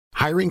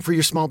Hiring for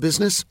your small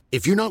business?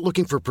 If you're not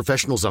looking for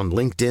professionals on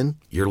LinkedIn,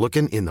 you're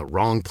looking in the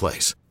wrong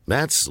place.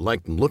 That's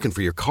like looking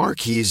for your car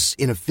keys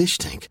in a fish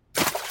tank.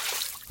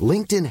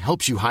 LinkedIn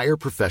helps you hire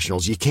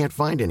professionals you can't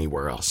find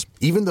anywhere else,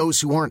 even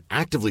those who aren't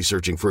actively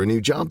searching for a new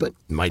job but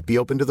might be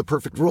open to the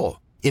perfect role.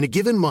 In a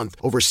given month,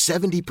 over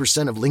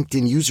 70% of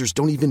LinkedIn users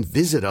don't even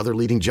visit other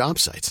leading job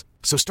sites.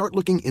 So start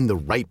looking in the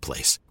right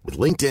place. With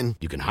LinkedIn,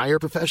 you can hire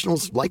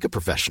professionals like a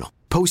professional.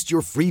 Post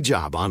your free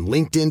job on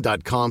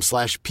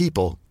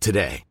linkedin.com/people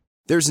today.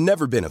 There's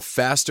never been a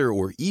faster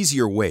or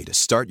easier way to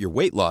start your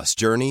weight loss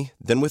journey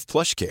than with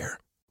PlushCare.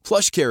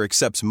 PlushCare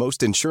accepts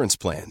most insurance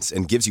plans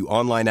and gives you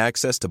online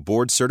access to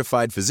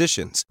board-certified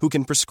physicians who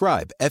can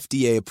prescribe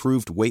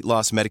FDA-approved weight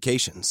loss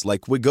medications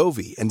like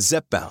Wegovy and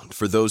Zepbound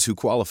for those who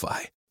qualify.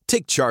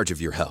 Take charge of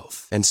your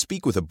health and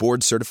speak with a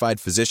board-certified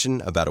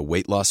physician about a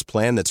weight loss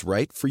plan that's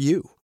right for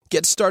you.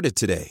 Get started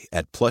today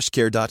at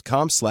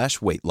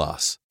plushcare.com/weight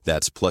loss.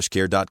 That's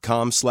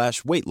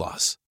plushcare.com/weight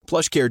loss.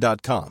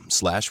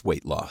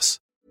 plushcare.com/weight loss.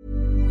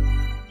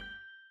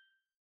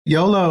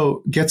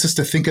 YOLO gets us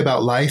to think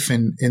about life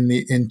in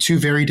two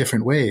very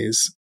different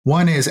ways.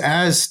 One is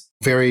as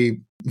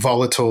very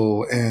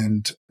volatile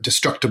and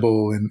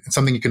destructible and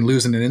something you can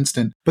lose in an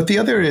instant. But the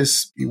other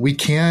is we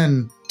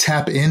can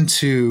tap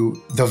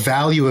into the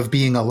value of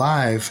being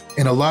alive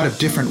in a lot of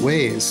different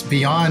ways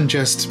beyond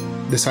just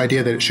this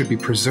idea that it should be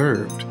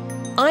preserved.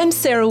 I'm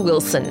Sarah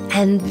Wilson,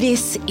 and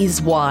this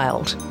is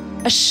Wild,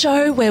 a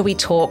show where we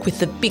talk with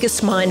the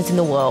biggest minds in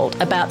the world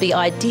about the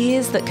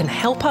ideas that can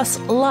help us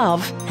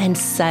love and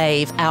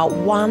save our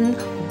one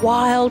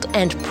wild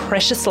and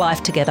precious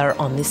life together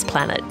on this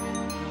planet.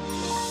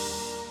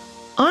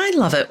 I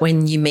love it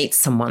when you meet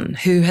someone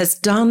who has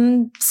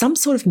done some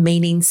sort of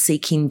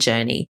meaning-seeking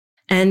journey,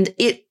 and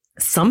it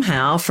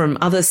somehow, from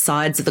other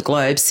sides of the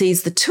globe,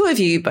 sees the two of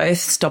you both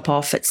stop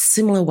off at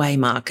similar way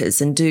markers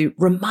and do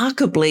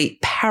remarkably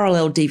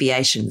parallel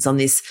deviations on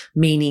this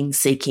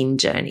meaning-seeking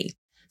journey.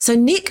 So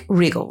Nick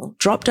Riggle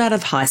dropped out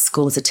of high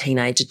school as a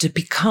teenager to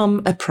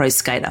become a pro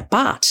skater,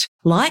 but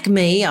like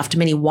me, after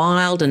many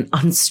wild and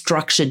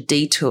unstructured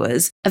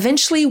detours,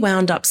 eventually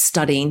wound up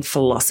studying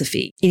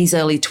philosophy in his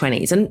early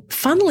 20s. And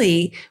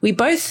funnily, we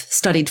both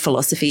studied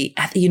philosophy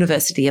at the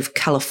University of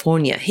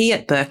California, he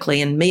at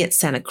Berkeley and me at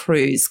Santa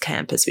Cruz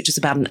campus, which is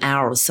about an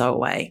hour or so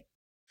away.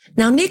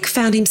 Now, Nick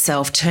found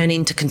himself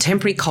turning to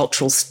contemporary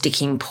cultural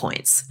sticking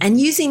points and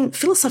using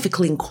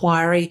philosophical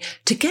inquiry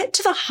to get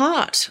to the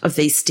heart of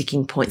these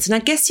sticking points. And I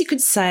guess you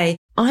could say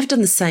I've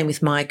done the same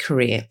with my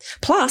career.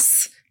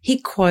 Plus, he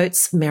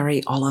quotes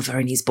Mary Oliver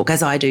in his book,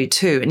 as I do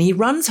too, and he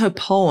runs her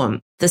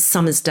poem, The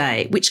Summer's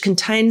Day, which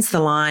contains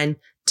the line,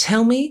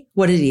 "Tell me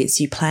what it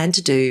is you plan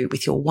to do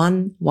with your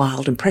one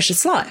wild and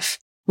precious life,"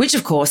 which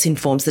of course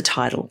informs the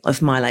title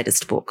of my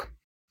latest book.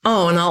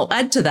 Oh, and I'll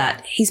add to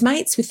that, he's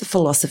mates with the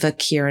philosopher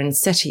Kieran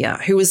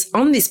Setia, who was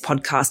on this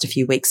podcast a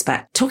few weeks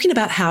back talking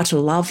about how to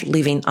love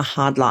living a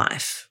hard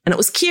life. And it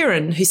was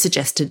Kieran who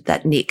suggested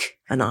that Nick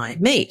and I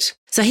meet.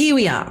 So here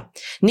we are.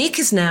 Nick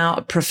is now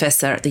a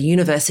professor at the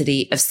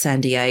University of San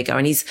Diego,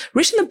 and he's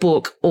written the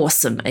book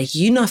Awesome, a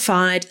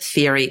unified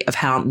theory of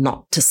how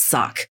not to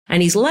suck.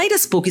 And his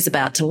latest book is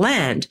about to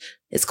land.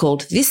 It's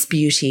called This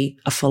Beauty,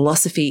 a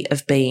Philosophy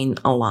of Being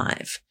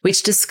Alive,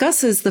 which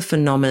discusses the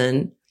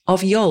phenomenon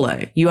of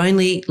YOLO, you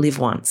only live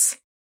once.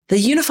 The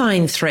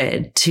unifying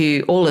thread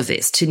to all of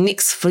this, to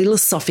Nick's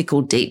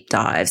philosophical deep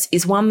dives,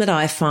 is one that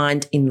I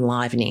find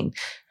enlivening.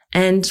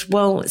 And,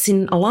 well, it's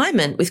in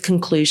alignment with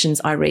conclusions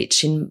I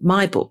reach in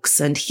my books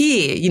and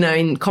here,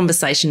 in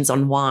Conversations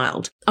on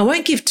Wild. I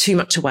won't give too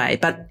much away,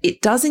 but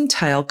it does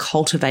entail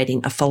cultivating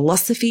a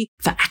philosophy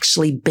for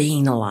actually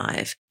being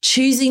alive,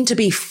 choosing to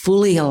be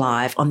fully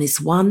alive on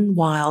this one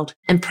wild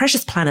and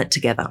precious planet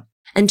together.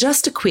 And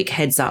just a quick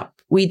heads up,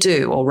 we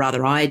do, or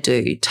rather I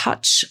do,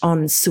 touch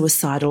on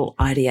suicidal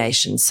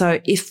ideation. So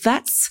if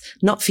that's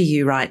not for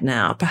you right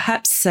now,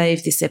 perhaps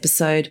save this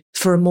episode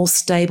for a more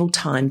stable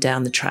time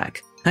down the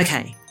track.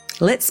 Okay,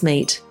 let's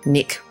meet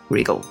Nick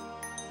Riggle.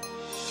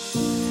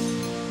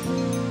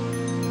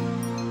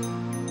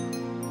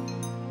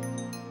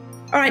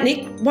 All right,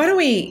 Nick, why don't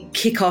we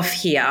kick off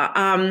here?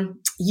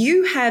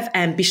 You have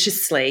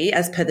ambitiously,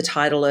 as per the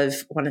title of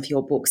one of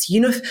your books,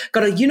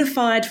 got a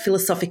unified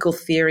philosophical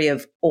theory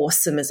of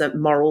awesome as a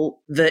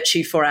moral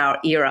virtue for our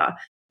era.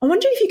 I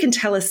wonder if you can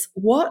tell us,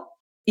 what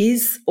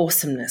is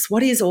awesomeness?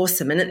 What is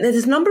awesome? And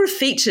there's a number of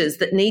features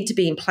that need to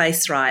be in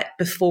place, right,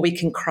 before we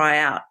can cry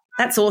out,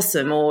 that's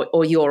awesome,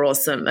 or you're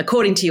awesome,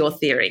 according to your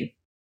theory.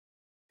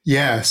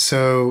 Yeah,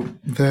 so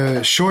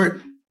the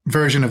short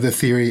version of the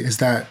theory is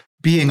that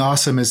being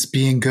awesome is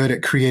being good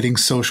at creating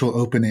social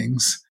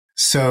openings.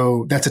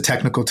 So that's a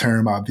technical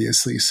term,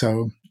 obviously.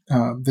 So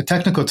the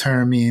technical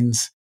term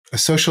means a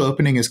social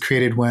opening is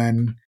created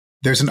when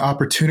there's an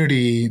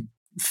opportunity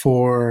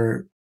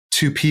for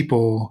two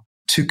people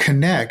to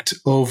connect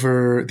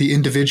over the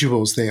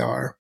individuals they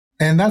are.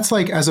 And that's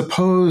like as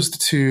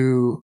opposed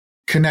to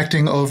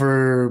connecting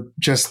over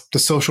just the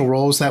social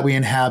roles that we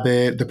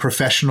inhabit, the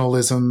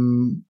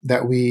professionalism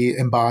that we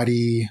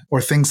embody,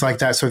 or things like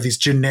that. So these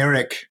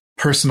generic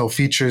personal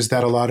features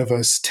that a lot of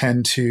us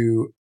tend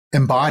to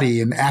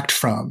embody and act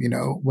from.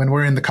 When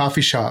we're in the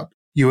coffee shop,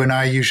 you and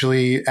I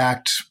usually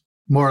act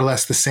more or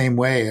less the same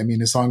way. I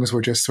mean, as long as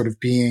we're just sort of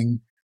being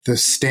the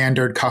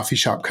standard coffee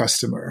shop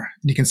customer.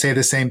 You can say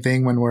the same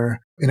thing when we're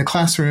in a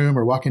classroom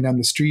or walking down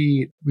the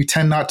street. We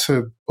tend not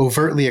to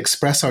overtly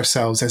express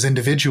ourselves as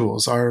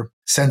individuals. Our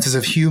senses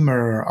of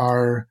humor,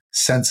 our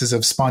senses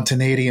of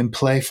spontaneity and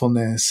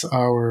playfulness,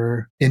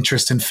 our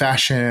interest in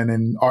fashion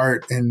and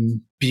art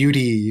and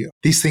beauty,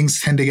 these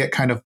things tend to get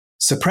kind of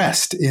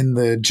suppressed in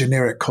the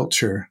generic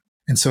culture.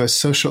 And so a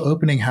social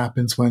opening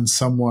happens when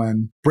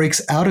someone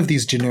breaks out of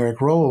these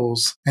generic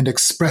roles and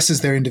expresses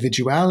their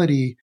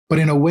individuality, but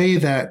in a way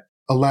that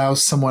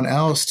allows someone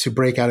else to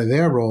break out of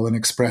their role and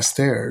express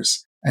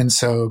theirs. And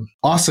so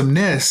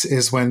awesomeness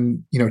is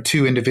when,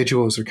 two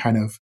individuals are kind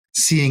of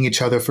seeing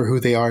each other for who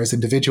they are as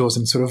individuals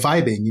and sort of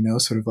vibing,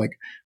 sort of like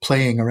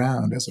playing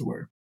around, as it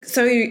were.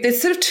 So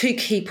there's sort of two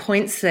key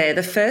points there.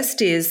 The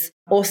first is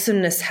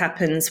awesomeness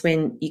happens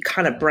when you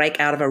kind of break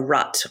out of a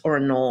rut or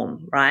a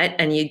norm, right?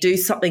 And you do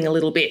something a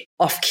little bit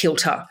off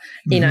kilter,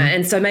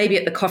 and so maybe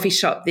at the coffee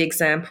shop, the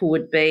example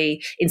would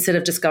be instead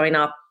of just going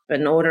up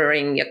and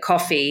ordering your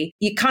coffee,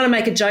 you kind of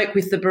make a joke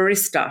with the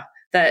barista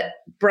that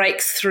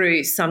breaks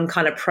through some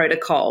kind of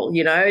protocol.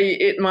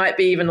 It might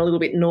be even a little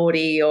bit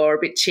naughty or a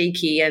bit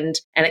cheeky and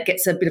it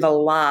gets a bit of a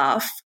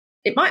laugh.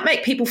 It might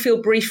make people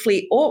feel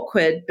briefly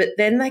awkward, but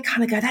then they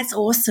kind of go, that's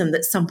awesome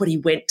that somebody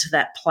went to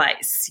that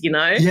place,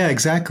 Yeah,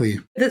 exactly.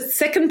 The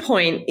second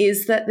point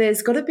is that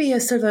there's got to be a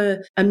sort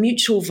of a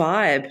mutual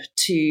vibe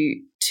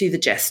to the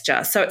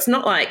gesture. So it's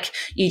not like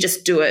you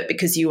just do it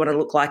because you want to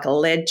look like a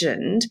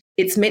legend.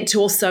 It's meant to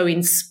also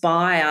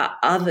inspire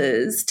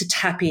others to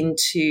tap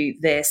into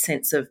their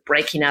sense of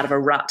breaking out of a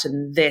rut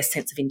and their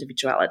sense of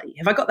individuality.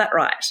 Have I got that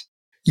right?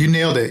 You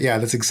nailed it. Yeah,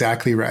 that's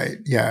exactly right.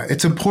 Yeah,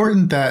 it's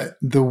important that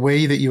the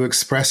way that you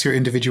express your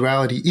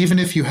individuality, even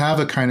if you have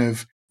a kind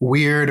of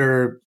weird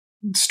or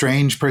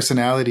strange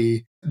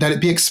personality, that it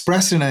be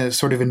expressed in a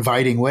sort of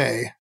inviting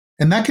way.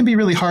 And that can be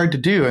really hard to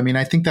do. I mean,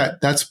 I think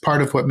that that's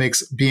part of what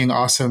makes being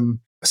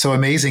awesome so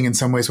amazing in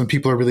some ways when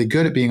people are really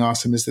good at being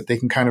awesome is that they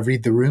can kind of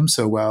read the room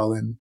so well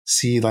and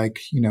see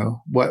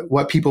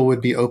what people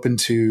would be open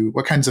to,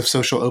 what kinds of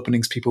social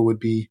openings people would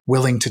be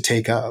willing to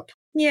take up.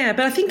 Yeah,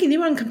 but I think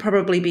anyone can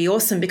probably be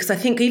awesome because I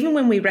think even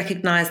when we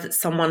recognize that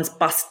someone's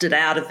busted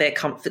out of their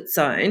comfort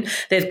zone,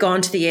 they've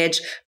gone to the edge,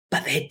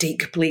 but they're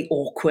deeply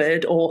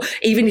awkward, or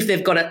even if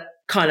they've got it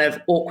kind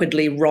of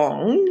awkwardly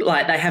wrong,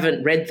 like they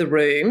haven't read the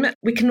room,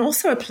 we can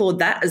also applaud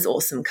that as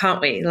awesome, can't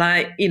we?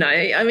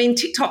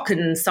 TikTok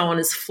and so on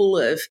is full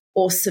of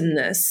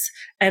awesomeness.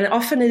 And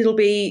often it'll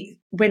be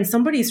when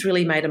somebody's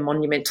really made a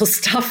monumental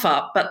stuff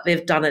up, but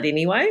they've done it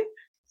anyway.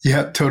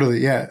 Yeah, totally.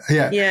 Yeah.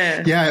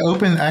 I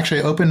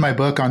opened my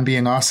book on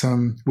being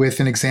awesome with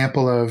an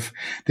example of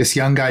this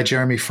young guy,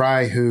 Jeremy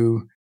Fry,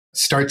 who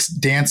starts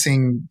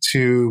dancing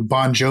to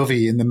Bon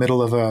Jovi in the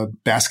middle of a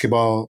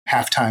basketball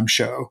halftime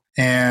show.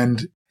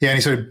 And he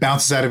sort of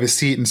bounces out of his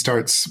seat and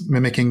starts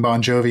mimicking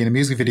Bon Jovi in a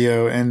music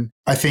video. And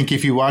I think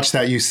if you watch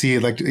that, you see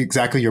like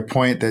exactly your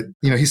point that,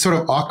 he's sort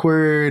of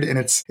awkward and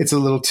it's a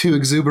little too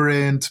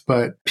exuberant,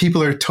 but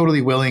people are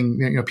totally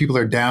willing, people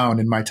are down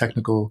in my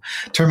technical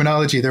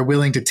terminology. They're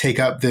willing to take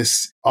up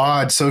this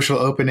odd social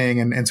opening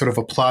and sort of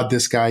applaud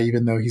this guy,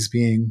 even though he's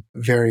being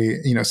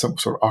very, some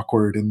sort of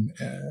awkward in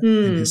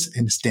his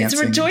dancing. It's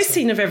a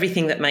rejoicing of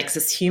everything that makes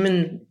us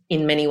human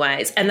in many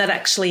ways. And that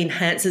actually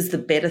enhances the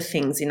better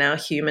things in our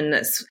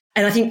humanness.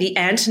 And I think the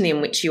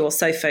antonym, which you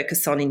also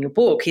focus on in your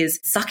book, is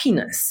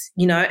suckiness,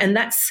 and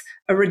that's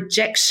a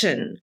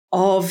rejection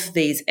of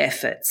these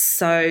efforts.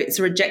 So it's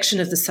a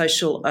rejection of the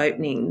social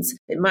openings.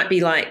 It might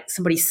be like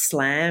somebody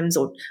slams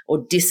or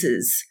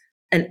disses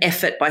an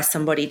effort by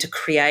somebody to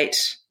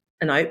create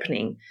an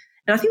opening.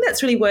 And I think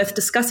that's really worth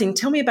discussing.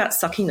 Tell me about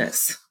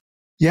suckiness.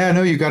 Yeah,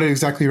 no, you got it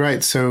exactly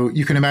right. So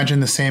you can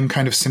imagine the same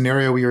kind of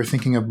scenario we were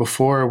thinking of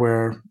before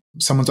where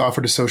someone's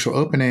offered a social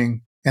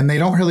opening and they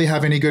don't really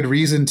have any good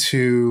reason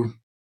to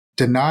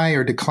deny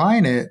or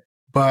decline it,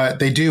 but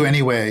they do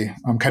anyway,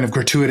 kind of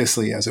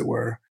gratuitously, as it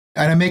were.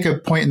 And I make a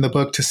point in the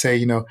book to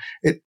say,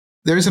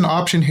 there's an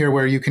option here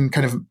where you can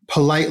kind of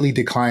politely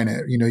decline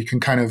it. You can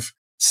kind of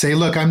say,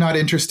 look, I'm not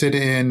interested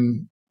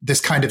in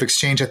this kind of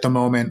exchange at the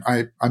moment.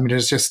 I'm going to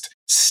just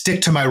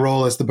stick to my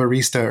role as the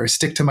barista or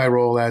stick to my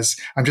role as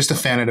I'm just a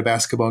fan at a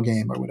basketball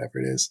game or whatever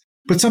it is.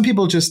 But some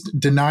people just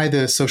deny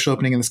the social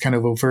opening in this kind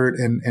of overt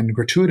and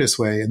gratuitous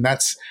way. And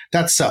that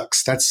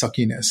sucks. That's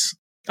suckiness.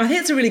 I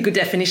think it's a really good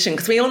definition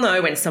because we all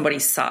know when somebody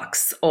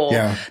sucks or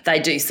they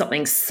do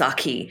something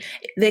sucky,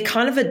 they're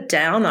kind of a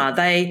downer.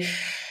 They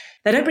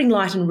don't bring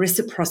light and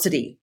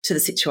reciprocity to the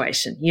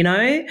situation,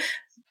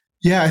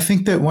 Yeah, I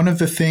think that one of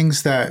the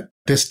things that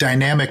this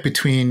dynamic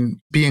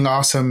between being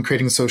awesome,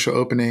 creating a social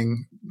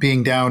opening,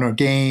 being down or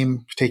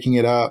game, taking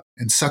it up,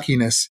 and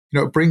suckiness,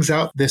 it brings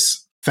out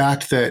this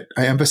fact that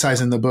I emphasize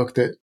in the book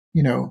that,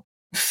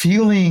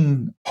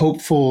 feeling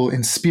hopeful,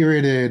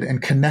 inspirited,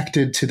 and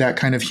connected to that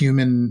kind of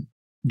human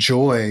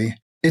joy,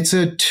 it's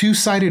a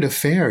two-sided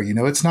affair.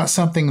 It's not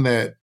something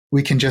that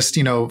we can just,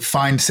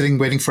 find sitting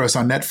waiting for us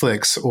on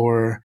Netflix,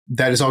 or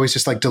that is always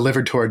just like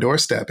delivered to our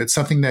doorstep. It's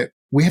something that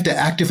we have to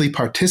actively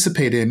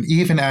participate in,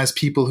 even as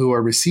people who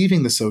are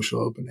receiving the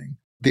social opening.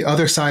 The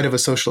other side of a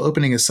social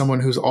opening is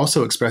someone who's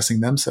also expressing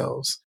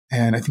themselves.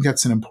 And I think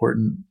that's an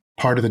important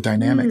part of the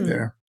dynamic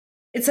there.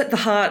 It's at the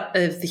heart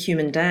of the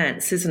human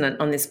dance, isn't it,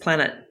 on this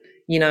planet?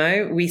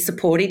 We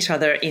support each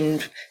other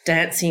in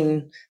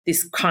dancing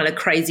this kind of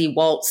crazy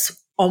waltz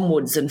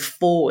onwards and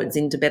forwards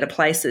into better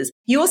places.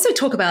 You also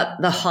talk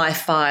about the high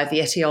five,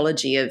 the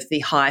etiology of the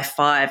high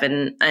five.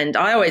 And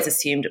I always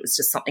assumed it was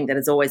just something that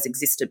has always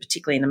existed,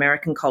 particularly in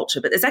American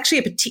culture. But there's actually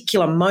a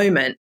particular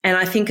moment. And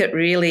I think it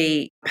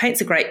really paints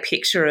a great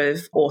picture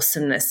of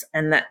awesomeness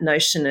and that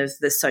notion of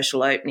the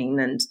social opening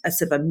and a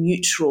sort of a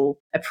mutual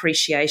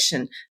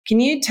appreciation. Can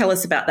you tell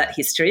us about that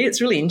history?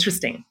 It's really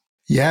interesting.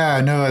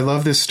 Yeah, no, I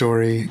love this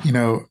story.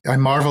 I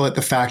marvel at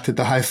the fact that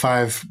the high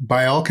five,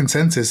 by all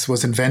consensus,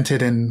 was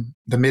invented in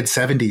the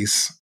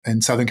mid-70s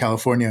in Southern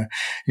California.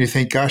 You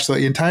think, gosh,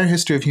 the entire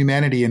history of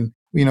humanity, and,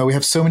 we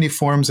have so many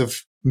forms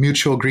of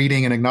mutual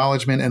greeting and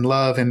acknowledgement and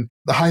love. And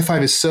the high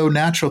five is so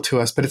natural to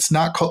us, but it's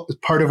not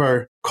part of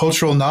our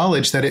cultural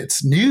knowledge that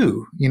it's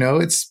new.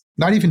 It's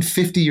not even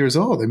 50 years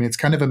old. I mean, it's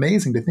kind of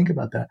amazing to think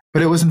about that.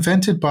 But it was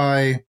invented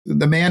by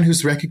the man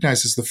who's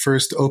recognized as the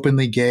first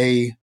openly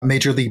gay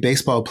Major League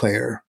Baseball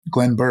player,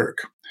 Glenn Burke,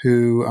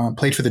 who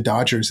played for the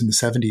Dodgers in the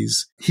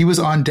 70s. He was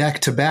on deck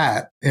to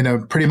bat in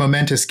a pretty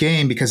momentous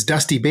game because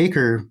Dusty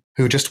Baker,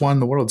 who just won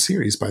the World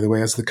Series, by the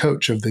way, as the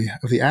coach of the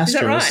Astros. Is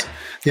that right?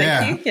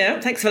 Thank you. Yeah,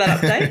 thanks for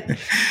that update.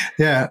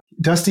 Yeah.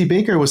 Dusty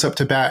Baker was up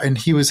to bat, and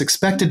he was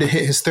expected to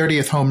hit his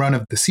 30th home run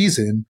of the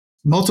season.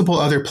 Multiple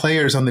other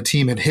players on the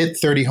team had hit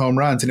 30 home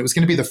runs, and it was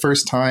going to be the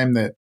first time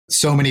that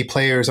so many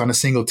players on a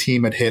single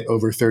team had hit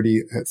over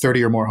 30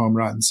 or more home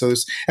runs. So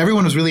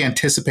everyone was really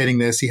anticipating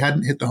this. He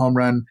hadn't hit the home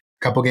run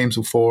a couple games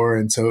before,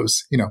 and so it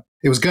was,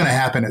 it was going to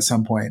happen at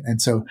some point. And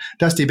so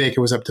Dusty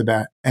Baker was up to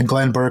bat, and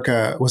Glenn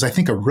Burke was, I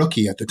think, a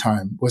rookie at the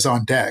time, was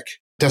on deck.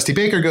 Dusty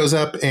Baker goes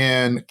up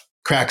and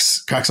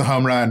cracks a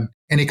home run,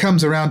 and he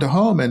comes around to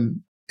home,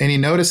 and he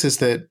notices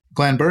that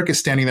Glenn Burke is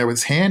standing there with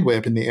his hand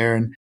waved in the air,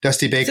 and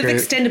Dusty Baker sort of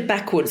extended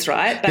backwards,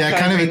 right?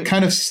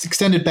 Kind of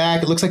extended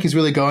back. It looks like he's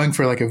really going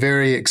for like a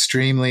very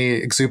extremely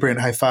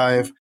exuberant high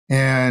five.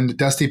 And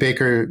Dusty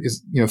Baker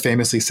is,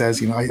 famously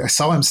says, I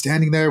saw him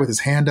standing there with his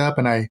hand up,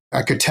 and I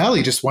could tell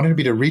he just wanted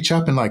me to reach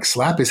up and like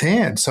slap his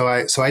hand. So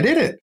I did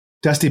it.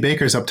 Dusty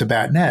Baker's up to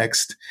bat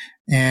next,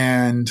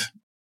 and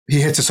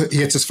he hits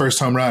his first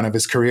home run of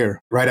his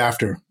career right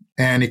after.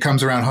 And he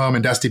comes around home,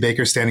 and Dusty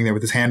Baker's standing there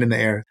with his hand in the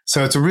air.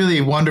 So it's a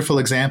really wonderful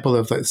example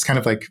of it's kind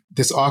of like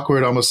this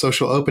awkward, almost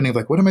social opening of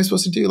like, what am I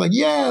supposed to do? Like,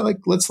 yeah, like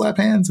let's slap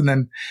hands. And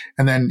then,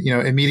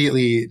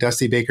 immediately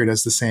Dusty Baker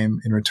does the same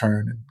in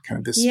return, and kind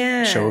of this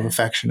show of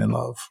affection and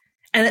love.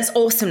 And it's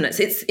awesomeness.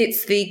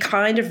 It's the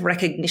kind of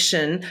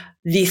recognition,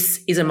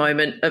 this is a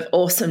moment of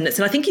awesomeness.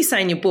 And I think you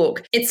say in your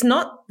book, it's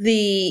not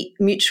the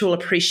mutual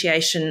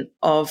appreciation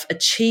of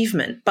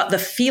achievement, but the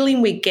feeling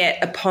we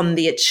get upon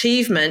the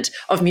achievement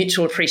of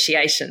mutual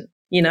appreciation,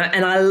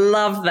 and I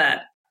love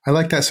that. I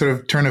like that sort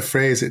of turn of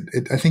phrase.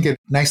 I think it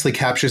nicely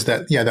captures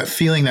that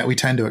feeling that we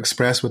tend to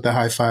express with the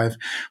high five.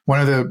 One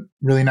of the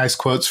really nice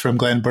quotes from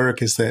Glenn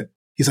Burke is that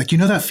he's like,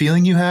 that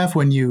feeling you have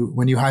when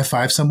you high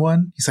five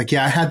someone? He's like,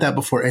 yeah, I had that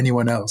before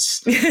anyone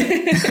else.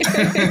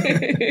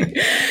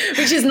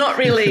 Which is not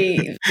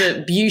really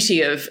the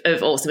beauty of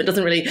awesome. It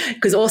doesn't really,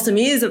 because awesome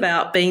is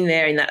about being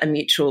there in that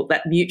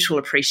mutual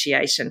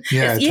appreciation.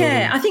 Yeah, totally.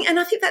 I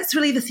think that's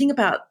really the thing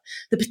about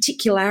the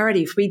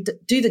particularity. If we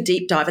do the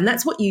deep dive, and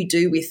that's what you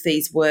do with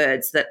these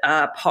words that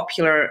are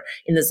popular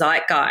in the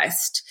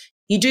zeitgeist,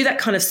 you do that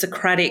kind of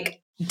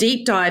Socratic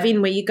deep dive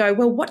in where you go,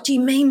 well, what do you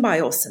mean by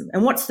awesome?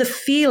 And what's the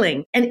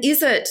feeling? And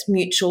is it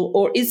mutual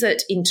or is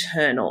it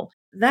internal?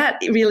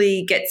 That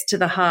really gets to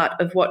the heart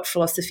of what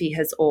philosophy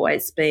has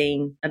always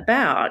been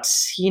about.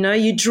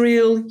 You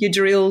drill.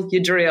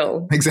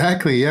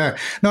 Exactly. Yeah.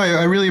 No,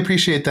 I really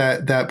appreciate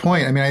that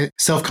point. I mean, I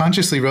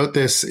self-consciously wrote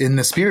this in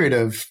the spirit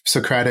of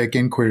Socratic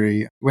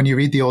inquiry. When you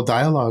read the old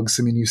dialogues,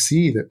 I mean, you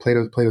see that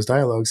Plato's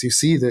dialogues, you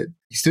see that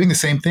he's doing the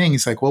same thing.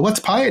 He's like, well,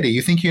 what's piety?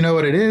 You think you know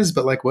what it is,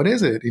 but like, what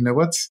is it?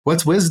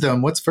 What's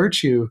wisdom? What's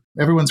virtue?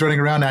 Everyone's running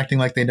around acting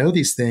like they know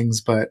these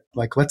things, but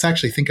like, let's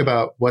actually think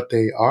about what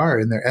they are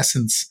in their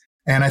essence.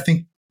 And I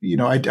think,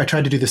 I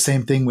tried to do the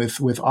same thing with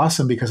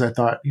awesome, because I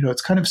thought,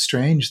 it's kind of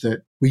strange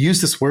that we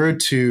use this word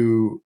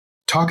to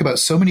talk about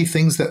so many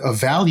things of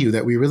value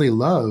that we really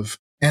love.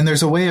 And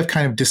there's a way of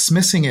kind of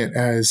dismissing it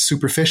as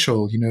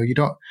superficial. You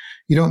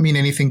don't mean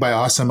anything by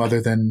awesome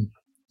other than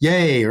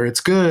yay, or it's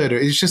good, or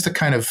it's just a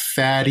kind of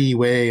fatty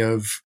way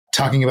of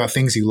talking about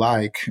things you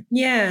like.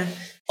 Yeah.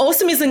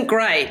 Awesome isn't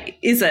great,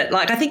 is it?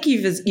 Like, I think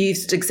you've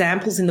used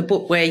examples in the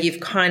book where you've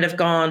kind of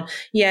gone,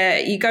 yeah,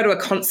 you go to a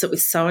concert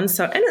with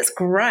so-and-so and it's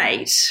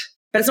great,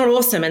 but it's not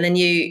awesome. And then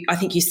I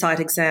think you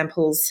cite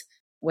examples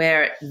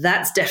where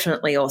that's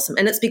definitely awesome.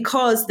 And it's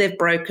because they've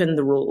broken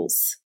the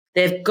rules.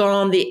 They've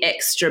gone the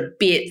extra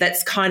bit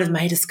that's kind of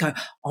made us go,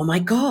 oh my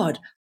God,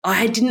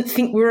 I didn't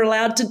think we were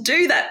allowed to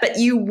do that, but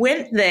you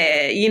went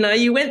there,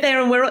 you went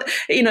there and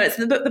it's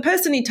the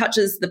person who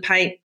touches the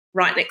paint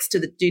right next to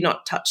the do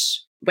not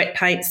touch wet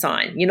paint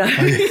sign,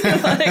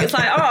 it's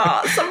like,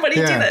 oh, somebody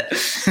did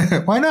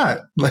it. Why not?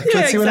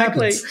 Let's see what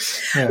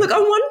happens. Yeah. Look,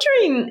 I'm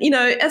wondering,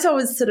 as I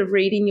was sort of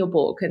reading your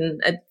book and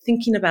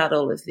thinking about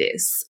all of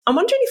this, I'm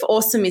wondering if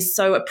awesome is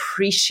so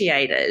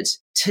appreciated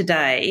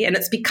today, and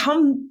it's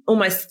become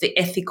almost the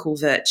ethical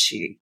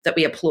virtue that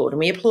we applaud, and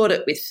we applaud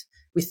it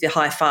with the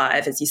high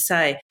five, as you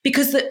say,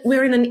 because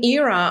we're in an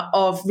era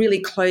of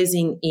really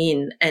closing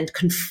in and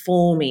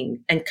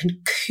conforming and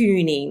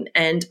cocooning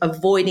and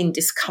avoiding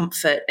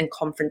discomfort and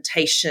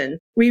confrontation.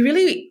 We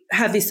really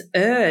have this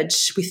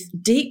urge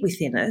deep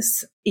within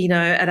us,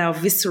 at our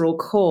visceral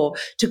core,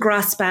 to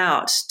grasp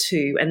out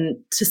to and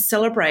to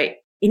celebrate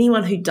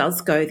anyone who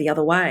does go the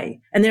other way.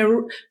 And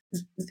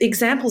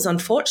examples,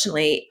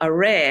 unfortunately, are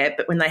rare,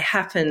 but when they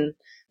happen,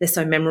 they're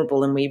so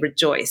memorable and we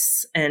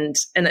rejoice and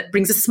it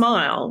brings a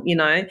smile,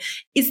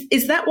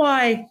 Is that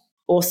why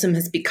awesome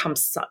has become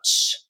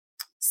such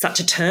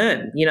a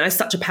term,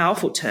 such a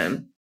powerful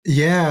term?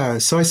 Yeah.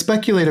 So I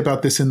speculate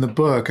about this in the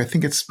book. I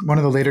think it's one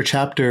of the later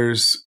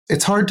chapters.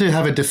 It's hard to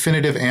have a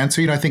definitive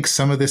answer. I think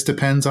some of this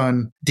depends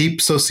on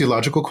deep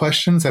sociological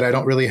questions that I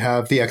don't really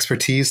have the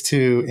expertise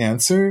to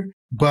answer.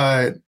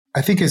 But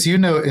I think, as you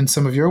know, in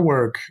some of your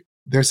work,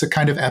 there's a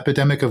kind of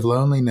epidemic of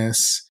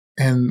loneliness.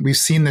 And we've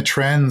seen the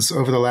trends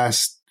over the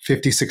last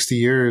 50, 60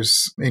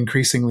 years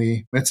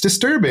increasingly. It's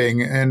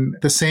disturbing. And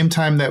at the same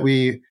time that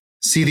we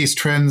see these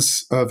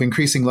trends of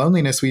increasing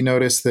loneliness, we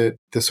notice that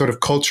the sort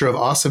of culture of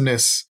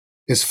awesomeness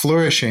is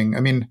flourishing.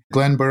 I mean,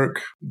 Glenn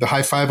Burke, the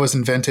high five was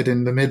invented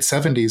in the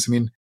mid-70s. I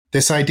mean,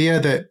 this idea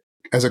that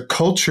as a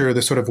culture,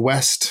 the sort of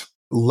West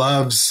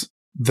loves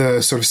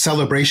the sort of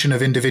celebration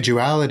of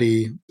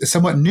individuality is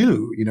somewhat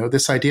new.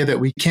 This idea that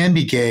we can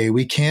be gay,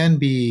 we can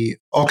be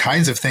all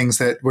kinds of things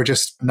that were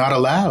just not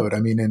allowed. I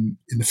mean, in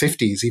the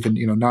 50s, even,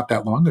 not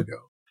that long ago.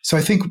 So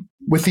I think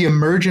with the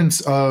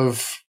emergence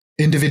of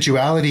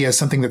individuality as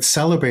something that's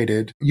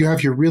celebrated, you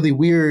have your really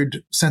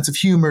weird sense of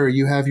humor,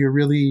 you have your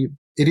really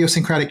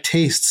idiosyncratic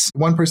tastes.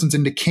 One person's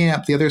into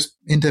camp, the other's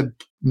into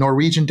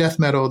Norwegian death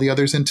metal, the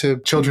other's into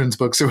children's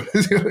books.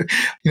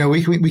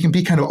 We can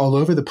be kind of all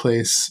over the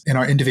place in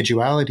our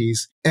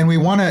individualities. And we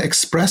want to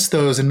express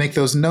those and make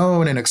those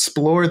known and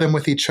explore them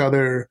with each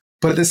other.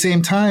 But at the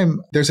same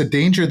time, there's a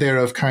danger there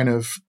of kind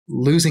of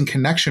losing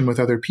connection with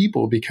other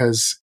people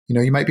because,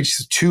 you might be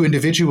just too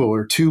individual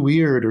or too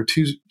weird or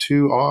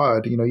too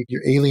odd.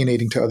 You're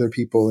alienating to other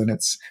people and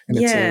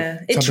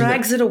it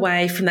drags it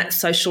away from that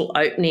social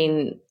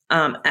opening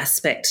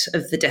aspect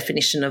of the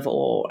definition of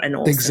awe and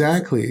awesome.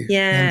 Exactly.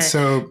 Yeah. And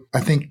so I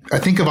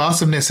think of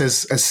awesomeness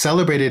as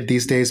celebrated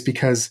these days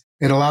because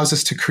it allows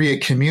us to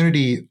create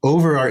community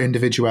over our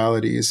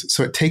individualities.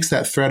 So it takes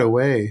that thread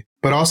away,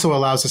 but also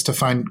allows us to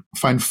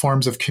find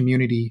forms of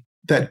community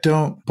that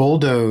don't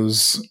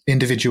bulldoze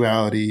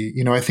individuality.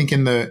 I think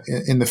in the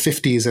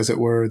 50s, as it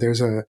were,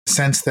 there's a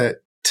sense that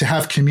to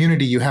have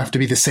community, you have to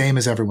be the same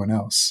as everyone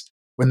else.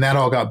 When that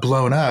all got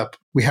blown up,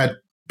 we had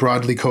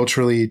broadly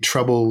culturally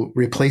trouble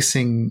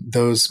replacing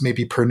those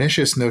maybe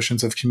pernicious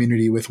notions of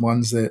community with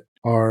ones that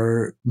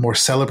are more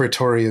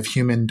celebratory of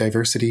human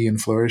diversity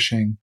and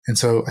flourishing. And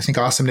so I think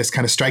awesomeness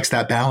kind of strikes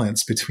that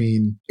balance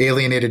between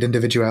alienated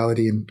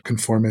individuality and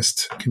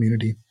conformist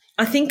community.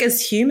 I think as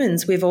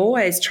humans, we've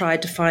always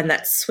tried to find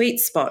that sweet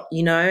spot,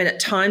 and at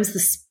times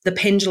the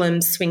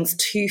pendulum swings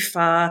too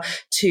far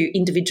to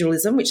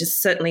individualism, which is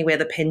certainly where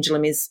the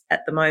pendulum is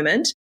at the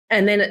moment.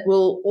 And then it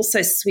will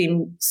also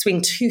swing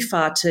too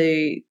far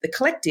to the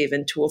collective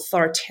and to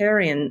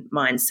authoritarian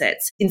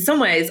mindsets. In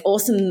some ways,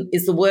 awesome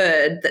is the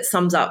word that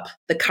sums up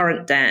the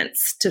current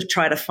dance to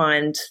try to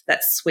find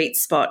that sweet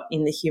spot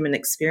in the human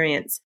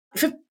experience.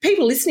 For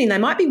people listening, they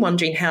might be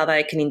wondering how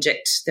they can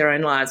inject their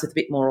own lives with a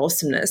bit more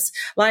awesomeness.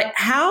 Like,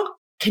 how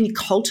can you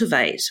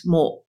cultivate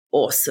more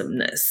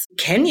awesomeness?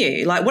 Can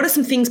you? What are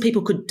some things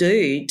people could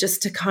do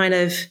just to kind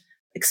of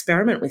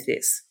experiment with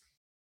this?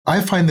 I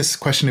find this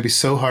question to be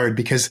so hard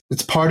because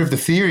it's part of the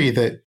theory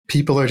that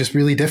people are just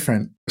really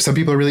different. Some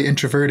people are really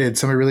introverted,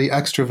 some are really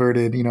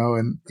extroverted,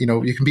 and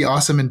you can be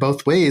awesome in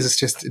both ways. It's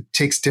just, it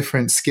takes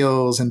different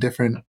skills and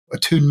different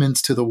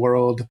attunements to the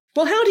world.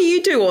 Well, how do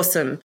you do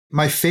awesome?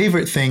 My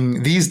favorite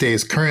thing these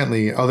days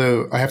currently,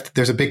 although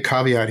there's a big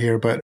caveat here,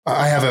 but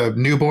I have a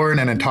newborn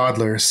and a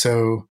toddler.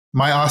 So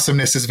my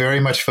awesomeness is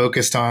very much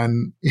focused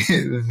on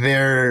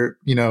their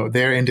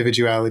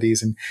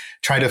individualities and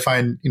try to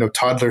find,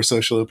 toddler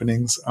social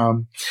openings,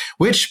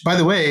 which, by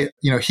the way,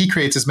 he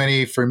creates as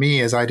many for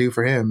me as I do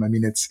for him. I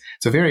mean, it's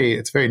a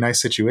very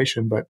nice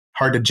situation, but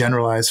hard to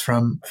generalize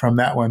from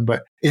that one.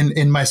 But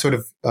in my sort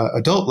of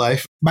adult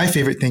life, my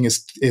favorite thing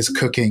is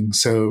cooking.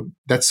 So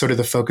that's sort of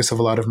the focus of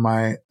a lot of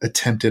my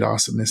attempted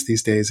awesomeness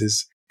these days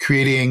is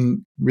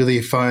creating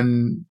really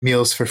fun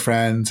meals for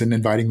friends and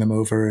inviting them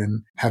over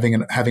and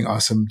having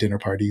awesome dinner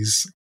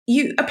parties.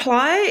 You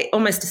apply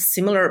almost a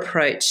similar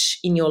approach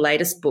in your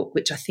latest book,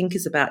 which I think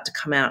is about to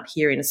come out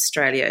here in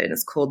Australia, and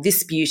it's called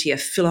This Beauty, A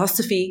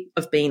Philosophy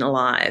of Being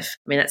Alive.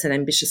 I mean, that's an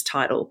ambitious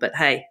title, but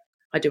hey,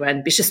 I do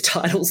ambitious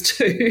titles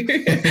too.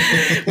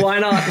 Why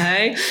not,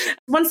 hey?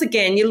 Once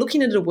again, you're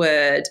looking at a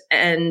word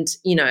and,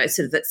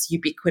 sort of that's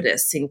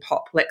ubiquitous in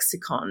pop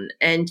lexicon,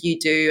 and you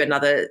do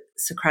another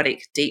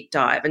Socratic deep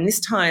dive. And this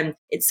time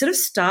it sort of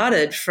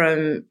started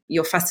from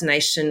your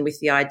fascination with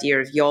the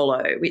idea of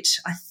YOLO, which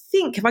I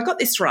think, have I got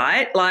this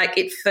right? Like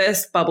it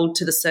first bubbled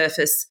to the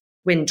surface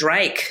when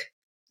Drake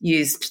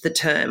used the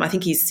term. I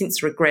think he's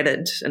since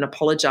regretted and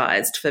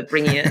apologised for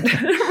bringing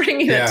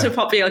it to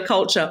popular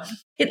culture.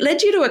 It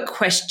led you to a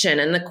question,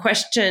 and the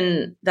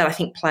question that I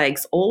think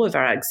plagues all of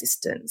our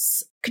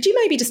existence. Could you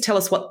maybe just tell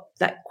us what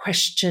that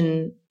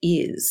question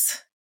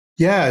is?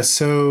 Yeah,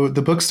 so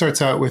the book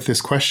starts out with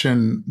this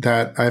question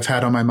that I've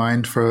had on my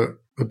mind for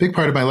a big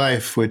part of my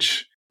life,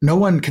 which no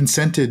one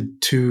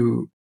consented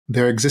to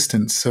their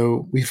existence.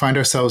 So we find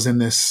ourselves in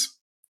this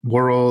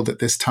world at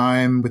this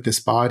time with this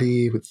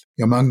body, with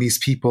among these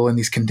people and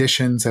these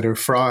conditions that are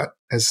fraught,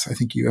 as I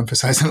think you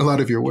emphasize in a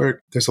lot of your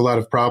work. There's a lot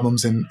of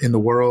problems in the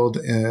world.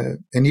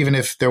 And even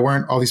if there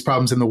weren't all these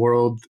problems in the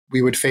world,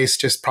 we would face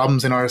just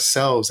problems in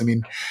ourselves. I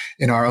mean,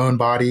 in our own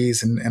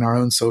bodies and our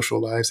own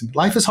social lives. And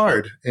life is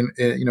hard. And,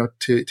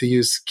 to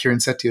use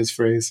Kiran Setya's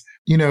phrase,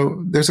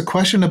 there's a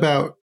question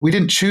about, we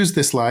didn't choose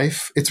this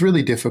life. It's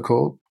really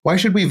difficult. Why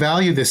should we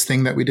value this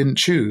thing that we didn't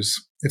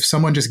choose? If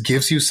someone just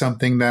gives you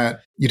something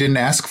that you didn't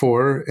ask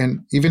for,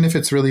 and even if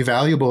it's really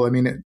valuable, I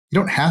mean, you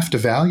don't have to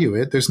value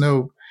it. There's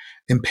no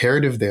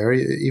imperative there.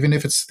 Even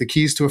if it's the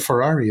keys to a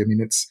Ferrari. I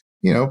mean, it's,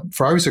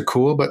 Ferraris are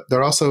cool, but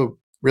they're also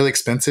really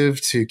expensive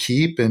to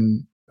keep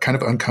and kind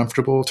of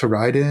uncomfortable to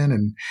ride in.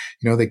 And,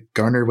 they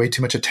garner way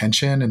too much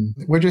attention. And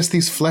we're just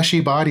these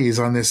fleshy bodies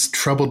on this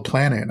troubled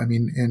planet. I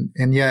mean,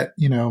 and yet,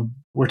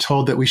 we're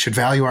told that we should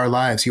value our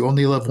lives. You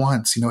only live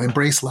once,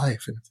 embrace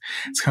life. And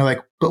it's kind of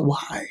like, but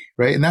why?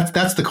 Right. And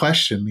that's the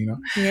question,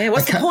 Yeah.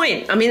 What's the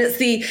point? I mean, it's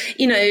the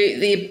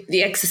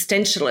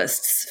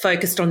existentialists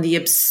focused on the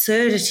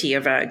absurdity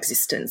of our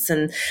existence.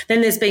 And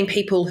then there's been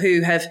people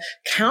who have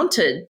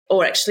counted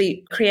or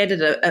actually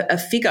created a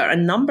figure, a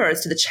number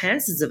as to the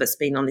chances of us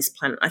being on this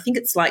planet. I think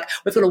it's like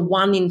we've got a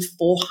 1 in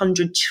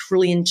 400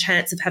 trillion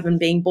chance of having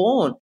been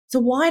born.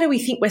 So why do we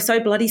think we're so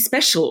bloody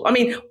special? I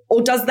mean,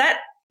 or does that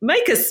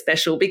make us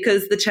special?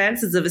 Because the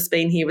chances of us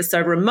being here were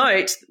so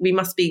remote, we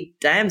must be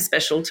damn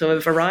special to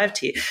have arrived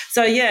here.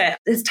 So yeah,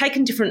 it's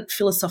taken different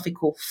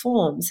philosophical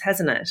forms,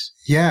 hasn't it?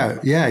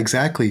 Yeah,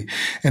 exactly.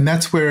 And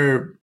that's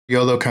where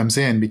YOLO comes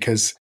in,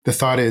 because the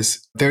thought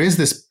is there is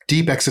this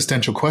deep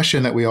existential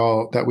question that we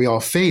all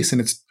face, and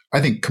it's, I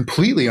think,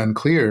 completely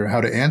unclear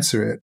how to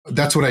answer it.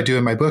 That's what I do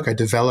in my book. I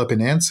develop an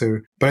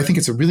answer, but I think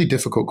it's a really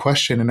difficult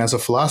question. And as a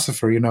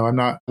philosopher, I'm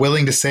not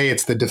willing to say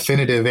it's the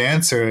definitive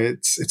answer.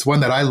 It's one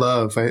that I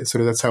love.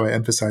 That's how I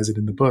emphasize it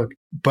in the book.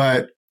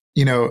 But,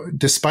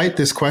 despite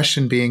this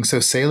question being so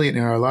salient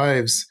in our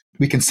lives,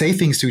 we can say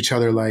things to each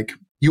other like,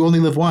 you only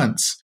live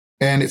once.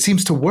 And it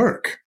seems to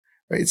work.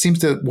 Right? It seems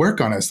to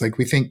work on us. Like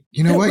we think, what,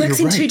 you're right. It works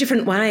in two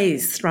different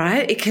ways,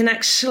 right? It can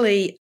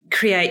actually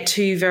create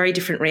two very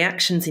different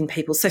reactions in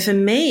people. So for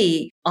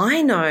me,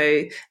 I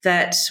know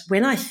that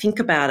when I think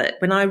about it,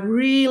 when I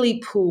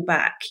really pull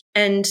back,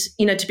 and,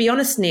 to be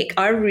honest, Nick,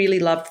 I really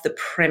loved the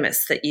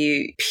premise that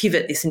you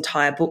pivot this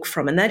entire book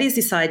from. And that is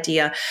this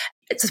idea,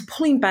 it's a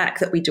pulling back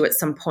that we do at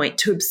some point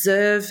to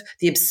observe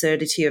the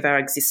absurdity of our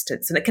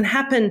existence. And it can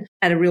happen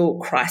at a real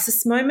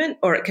crisis moment,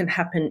 or it can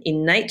happen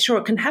in nature, or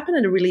it can happen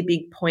at a really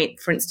big point,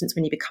 for instance,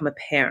 when you become a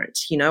parent,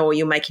 or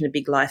you're making a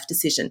big life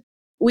decision.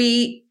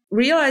 We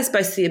realize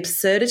both the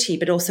absurdity,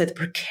 but also the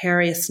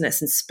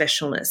precariousness and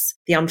specialness,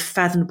 the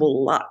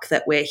unfathomable luck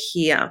that we're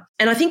here.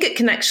 And I think it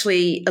can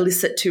actually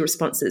elicit two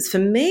responses. For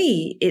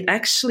me, it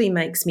actually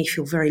makes me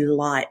feel very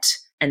light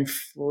and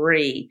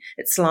free.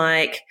 It's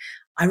like,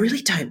 I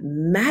really don't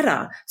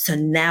matter. So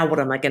now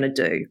what am I going to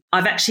do?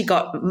 I've actually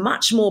got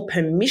much more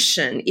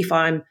permission if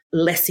I'm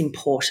less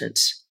important.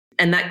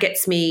 And that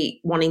gets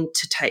me wanting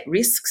to take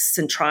risks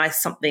and try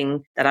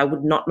something that I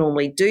would not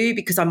normally do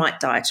because I might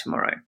die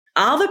tomorrow.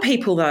 Other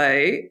people,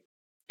 though,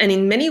 and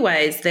in many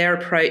ways their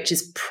approach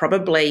is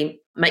probably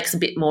makes a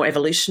bit more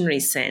evolutionary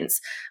sense.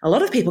 A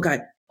lot of people go,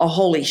 oh,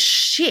 holy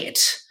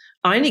shit,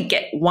 I only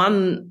get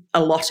one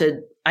allotted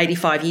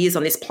 85 years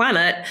on this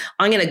planet.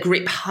 I'm going to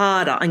grip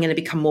harder. I'm going to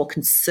become more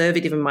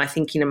conservative in my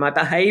thinking and my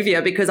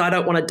behavior because I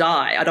don't want to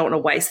die. I don't want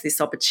to waste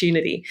this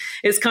opportunity.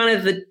 It's kind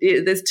of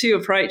there's two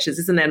approaches,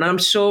 isn't there? And I'm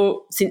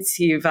sure since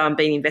you've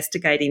been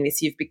investigating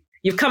this,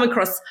 you've come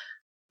across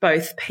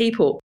both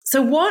people.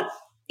 So what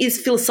is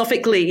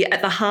philosophically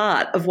at the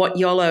heart of what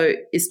YOLO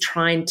is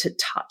trying to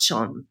touch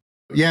on?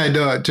 Yeah,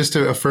 no, just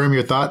to affirm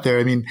your thought there,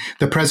 I mean,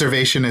 the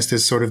preservationist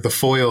is sort of the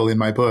foil in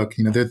my book.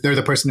 They're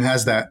the person who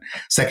has that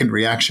second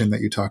reaction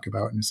that you talk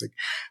about. And it's like,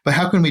 but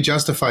how can we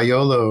justify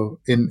YOLO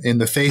in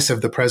the face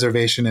of the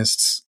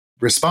preservationist's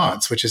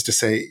response, which is to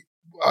say,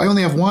 I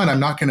only have one. I'm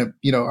not going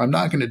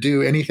to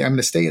do anything. I'm going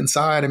to stay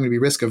inside. I'm going to be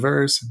risk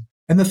averse.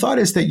 And the thought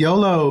is that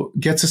YOLO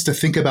gets us to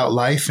think about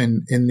life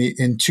in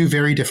two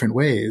very different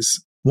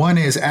ways. One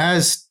is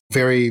as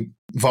very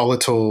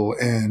volatile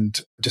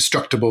and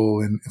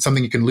destructible and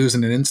something you can lose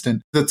in an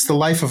instant. That's the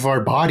life of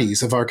our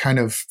bodies, of our kind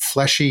of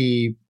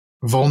fleshy,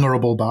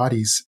 vulnerable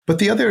bodies. But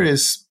the other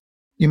is,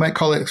 you might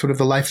call it sort of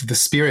the life of the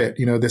spirit,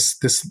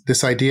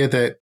 this idea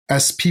that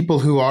as people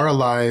who are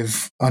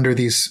alive under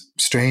these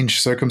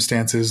strange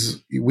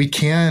circumstances, we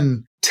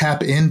can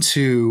tap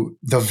into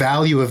the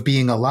value of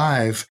being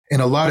alive in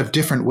a lot of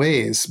different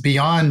ways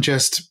beyond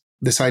just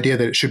this idea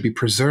that it should be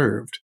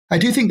preserved. I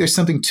do think there's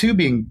something to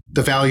being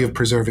the value of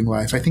preserving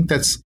life. I think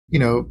that's,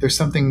 there's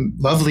something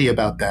lovely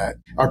about that.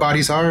 Our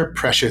bodies are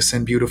precious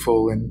and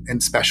beautiful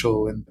and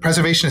special, and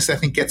preservationists, I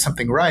think, get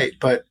something right,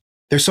 but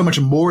there's so much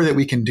more that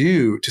we can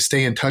do to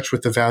stay in touch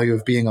with the value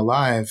of being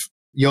alive.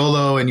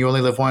 YOLO and You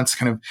Only Live Once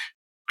kind of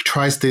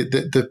tries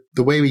the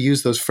way we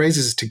use those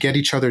phrases is to get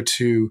each other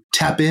to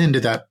tap into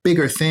that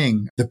bigger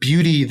thing, the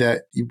beauty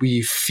that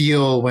we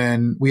feel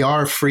when we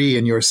are free,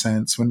 in your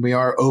sense, when we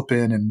are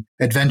open and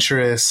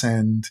adventurous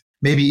and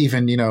maybe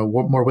even,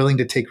 more willing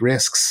to take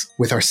risks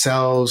with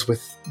ourselves,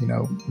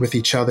 with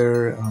each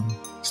other,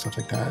 stuff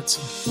like that.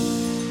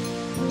 So.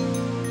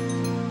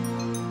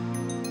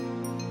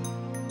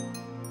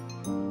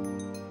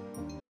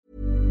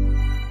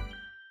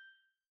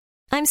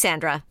 I'm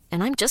Sandra,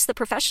 and I'm just the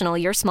professional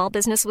your small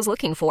business was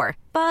looking for.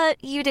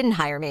 But you didn't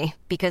hire me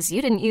because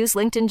you didn't use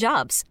LinkedIn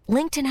Jobs.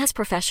 LinkedIn has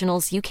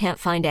professionals you can't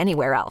find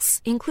anywhere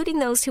else, including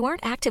those who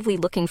aren't actively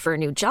looking for a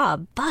new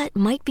job, but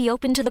might be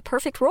open to the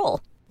perfect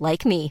role,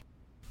 like me.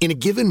 In a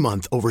given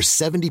month, over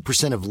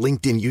 70% of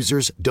LinkedIn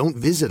users don't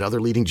visit other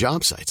leading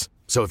job sites.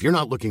 So if you're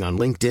not looking on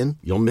LinkedIn,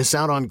 you'll miss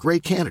out on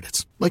great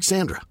candidates like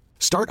Sandra.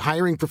 Start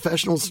hiring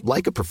professionals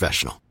like a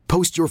professional.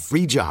 Post your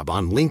free job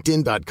on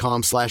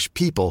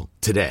linkedin.com/people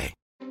today.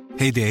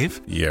 Hey,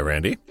 Dave. Yeah,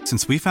 Randy.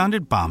 Since we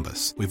founded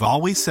Bombas, we've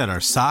always said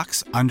our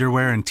socks,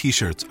 underwear, and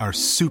T-shirts are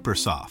super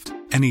soft.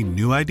 Any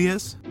new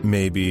ideas?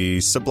 Maybe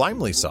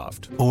sublimely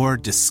soft. Or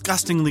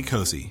disgustingly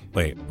cozy.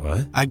 Wait,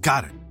 what? I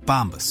got it.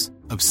 Bombas.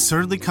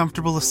 Absurdly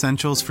comfortable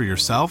essentials for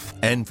yourself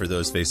and for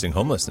those facing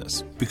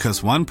homelessness.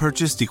 Because one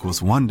purchased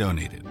equals one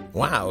donated.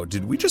 Wow,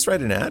 did we just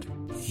write an ad?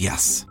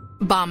 Yes.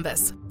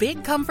 Bombas.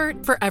 Big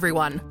comfort for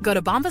everyone. Go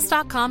to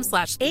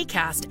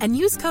bombas.com/ACAST and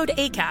use code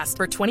ACAST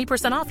for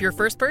 20% off your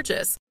first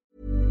purchase.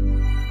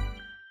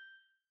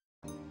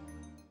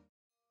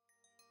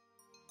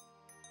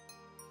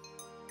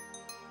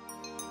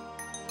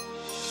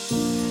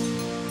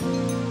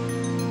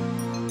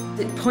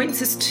 It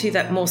points us to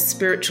that more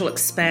spiritual,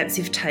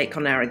 expansive take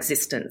on our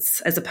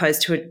existence, as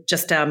opposed to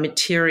just our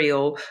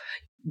material,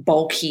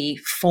 bulky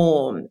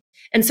form.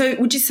 And so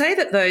would you say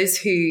that those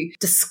who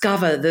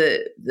discover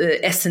the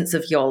essence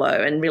of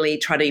YOLO and really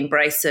try to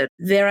embrace it,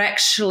 they're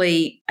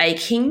actually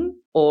aching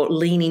or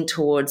leaning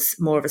towards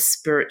more of a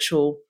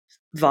spiritual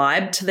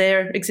vibe to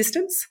their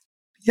existence?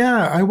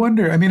 Yeah, I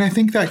wonder. I mean, I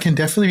think that can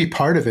definitely be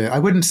part of it. I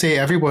wouldn't say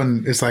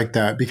everyone is like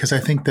that, because I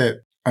think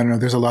that, I don't know,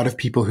 there's a lot of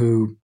people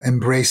who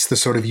embrace the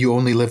sort of you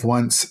only live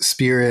once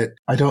spirit.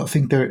 I don't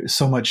think they're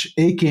so much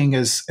aching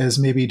as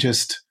maybe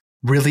just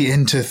really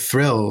into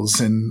thrills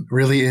and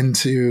really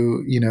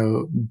into,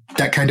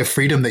 that kind of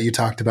freedom that you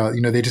talked about.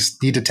 They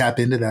just need to tap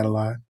into that a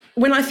lot.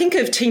 When I think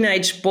of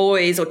teenage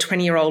boys or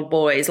 20-year-old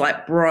boys,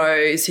 like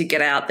bros who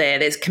get out there,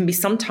 there can be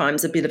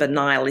sometimes a bit of a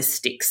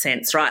nihilistic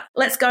sense, right?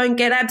 Let's go and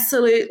get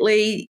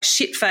absolutely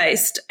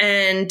shit-faced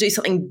and do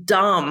something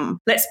dumb.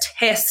 Let's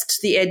test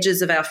the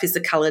edges of our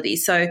physicality.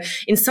 So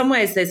in some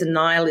ways there's a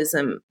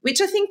nihilism,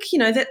 which I think,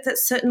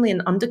 that's certainly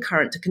an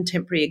undercurrent to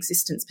contemporary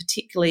existence,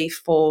 particularly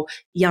for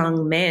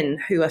young men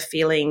who are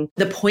feeling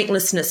the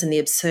pointlessness and the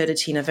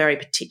absurdity in a very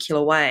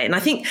particular way. And I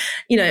think,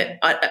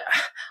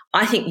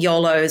 I think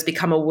YOLO has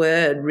become a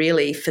word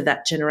really for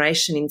that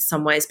generation in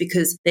some ways,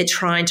 because they're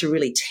trying to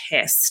really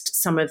test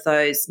some of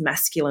those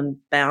masculine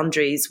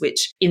boundaries,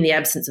 which in the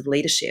absence of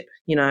leadership,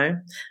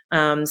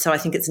 so I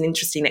think it's an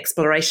interesting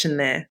exploration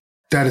there.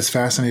 That is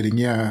fascinating.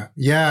 Yeah.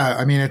 Yeah.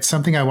 I mean, it's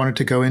something I wanted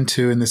to go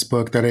into in this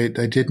book that I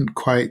didn't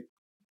quite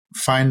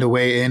find a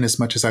way in as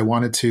much as I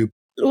wanted to.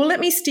 Well, let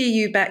me steer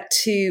you back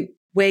to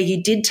where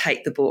you did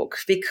take the book,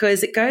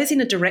 because it goes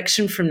in a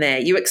direction from there.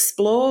 You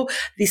explore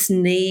this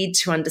need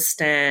to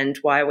understand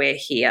why we're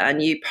here,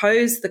 and you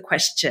pose the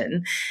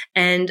question,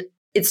 and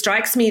it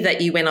strikes me that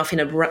you went off in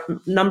a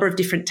number of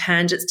different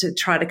tangents to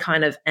try to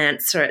kind of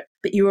answer it,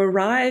 but you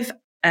arrive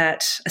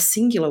at a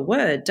singular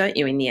word, don't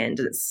you, in the end?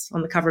 It's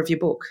on the cover of your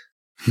book.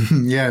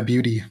 Yeah,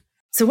 beauty.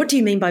 So what do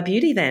you mean by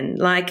beauty then?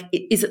 Like,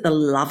 is it the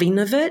loving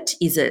of it?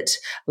 Is it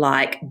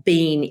like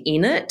being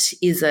in it?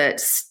 Is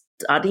it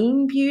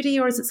studying beauty,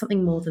 or is it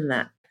something more than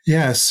that?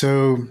 Yeah.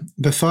 So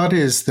the thought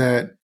is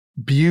that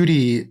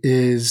beauty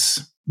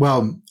is,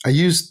 well, I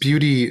use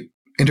beauty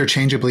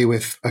interchangeably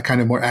with a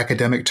kind of more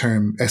academic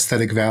term,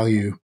 aesthetic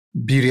value.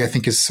 Beauty, I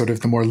think, is sort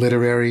of the more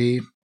literary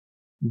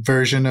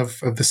version of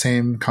the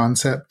same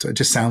concept. It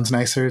just sounds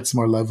nicer. It's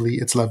more lovely.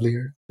 It's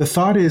lovelier. The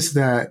thought is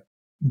that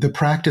the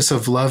practice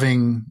of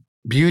loving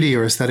beauty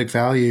or aesthetic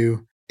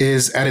value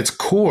is at its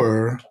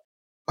core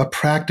a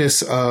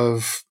practice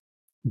of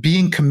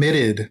being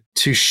committed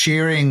to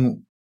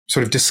sharing,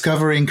 sort of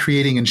discovering,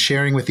 creating, and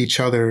sharing with each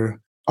other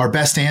our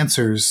best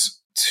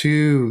answers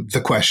to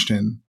the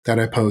question that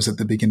I pose at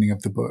the beginning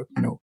of the book.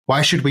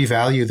 Why should we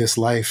value this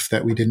life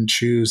that we didn't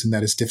choose and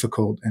that is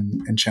difficult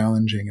and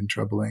challenging and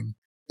troubling?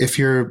 If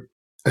you're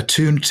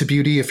attuned to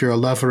beauty, if you're a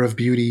lover of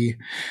beauty,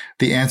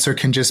 the answer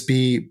can just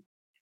be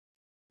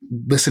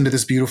listen to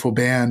this beautiful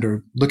band,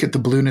 or look at the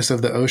blueness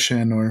of the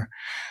ocean, or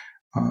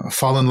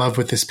fall in love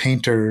with this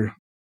painter.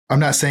 I'm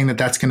not saying that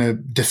that's going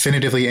to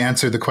definitively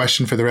answer the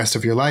question for the rest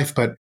of your life,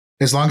 but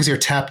as long as you're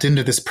tapped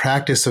into this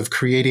practice of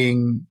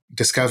creating,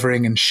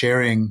 discovering, and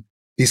sharing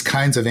these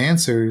kinds of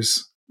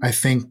answers, I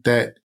think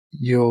that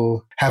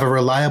you'll have a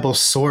reliable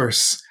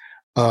source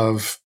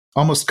of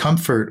almost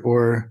comfort,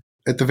 or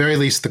at the very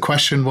least, the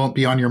question won't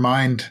be on your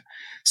mind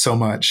so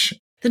much.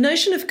 The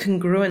notion of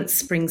congruence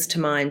springs to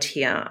mind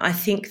here. I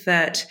think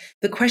that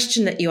the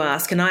question that you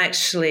ask, and I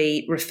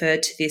actually refer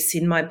to this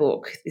in my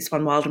book, this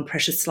one, Wild and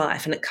Precious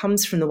Life, and it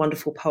comes from the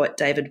wonderful poet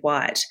David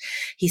Whyte.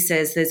 He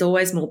says, there's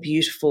always more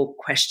beautiful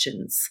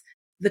questions.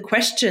 The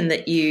question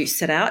that you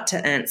set out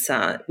to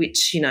answer,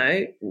 which,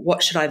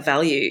 what should I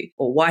value,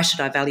 or why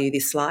should I value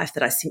this life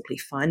that I simply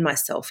find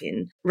myself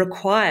in,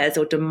 requires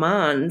or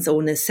demands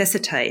or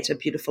necessitates a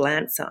beautiful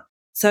answer.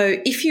 So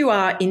if you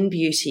are in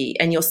beauty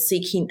and you're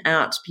seeking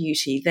out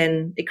beauty,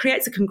 then it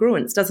creates a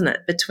congruence, doesn't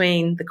it,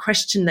 between the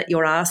question that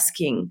you're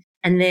asking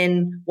and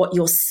then what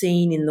you're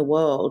seeing in the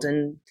world.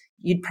 And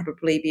you'd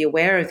probably be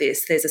aware of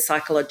this. There's a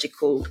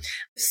psychological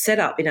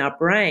setup in our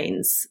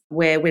brains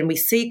where when we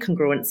see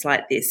congruence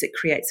like this, it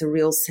creates a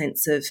real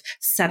sense of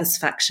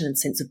satisfaction and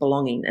sense of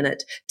belonging, and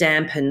it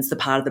dampens the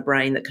part of the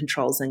brain that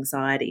controls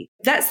anxiety.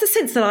 That's the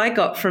sense that I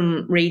got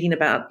from reading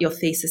about your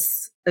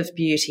thesis of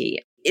beauty.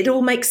 It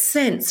all makes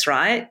sense,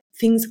 right?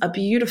 Things are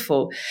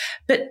beautiful.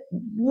 But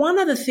one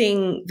other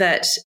thing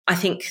that I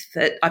think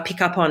that I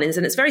pick up on is,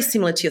 and it's very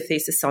similar to your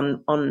thesis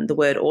on the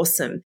word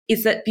awesome,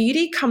 is that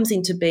beauty comes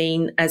into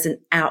being as an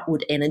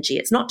outward energy.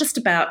 It's not just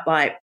about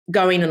like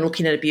going and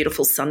looking at a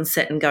beautiful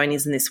sunset and going,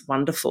 isn't this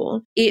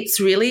wonderful? It's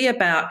really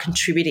about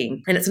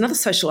contributing. And it's another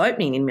social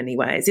opening in many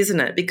ways, isn't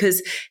it?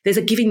 Because there's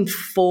a giving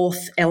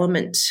forth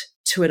element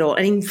to it all.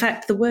 And in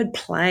fact, the word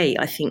play,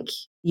 I think,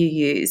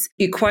 you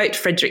quote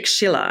Friedrich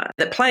Schiller,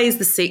 that play is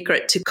the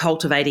secret to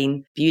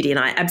cultivating beauty. And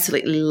I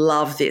absolutely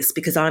love this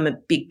because I'm a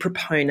big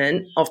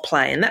proponent of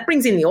play. And that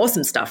brings in the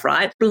awesome stuff,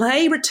 right?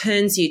 Play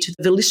returns you to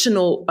the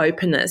volitional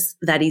openness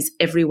that is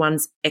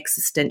everyone's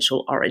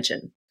existential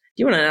origin.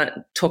 Do you want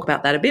to talk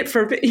about that a bit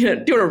for a bit? Do you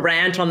want to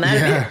rant on that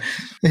a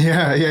bit?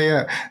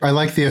 Yeah. I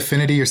like the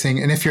affinity you're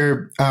saying. And if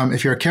you're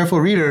a careful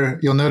reader,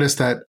 you'll notice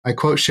that I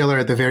quote Schiller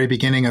at the very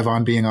beginning of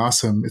On Being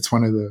Awesome. It's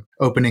one of the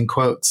opening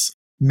quotes.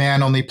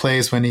 Man only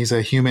plays when he's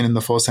a human in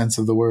the full sense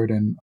of the word,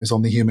 and is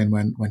only human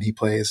when he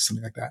plays,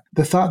 something like that.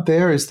 The thought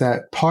there is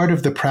that part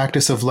of the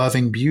practice of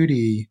loving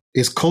beauty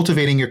is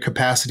cultivating your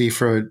capacity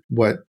for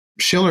what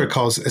Schiller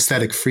calls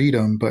aesthetic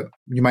freedom, but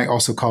you might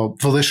also call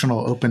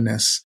volitional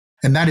openness.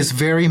 And that is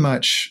very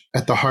much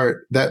at the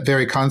heart, that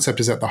very concept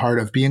is at the heart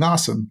of being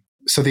awesome.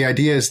 So the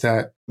idea is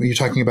that when you're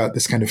talking about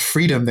this kind of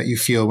freedom that you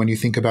feel when you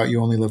think about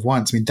you only live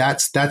once, I mean,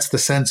 that's the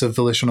sense of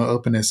volitional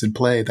openness in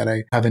play that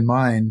I have in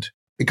mind.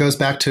 It goes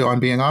back to On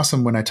Being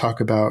Awesome when I talk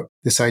about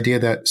this idea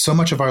that so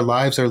much of our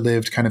lives are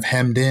lived kind of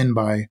hemmed in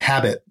by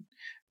habit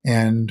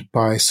and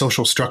by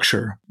social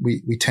structure.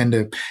 We tend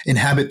to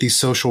inhabit these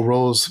social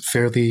roles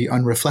fairly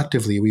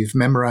unreflectively. We've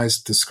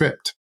memorized the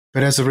script.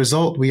 But as a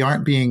result, we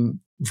aren't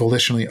being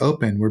volitionally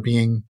open. We're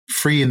being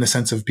free in the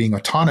sense of being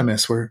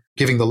autonomous. We're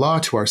giving the law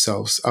to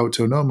ourselves,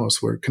 autonomos.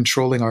 We're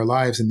controlling our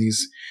lives in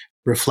these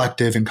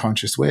reflective and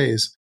conscious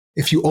ways.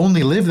 If you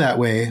only live that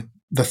way,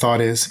 the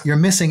thought is you're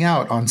missing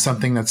out on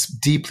something that's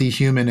deeply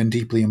human and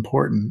deeply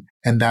important,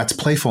 and that's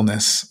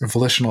playfulness or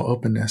volitional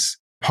openness.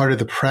 Part of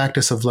the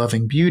practice of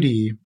loving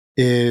beauty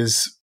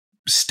is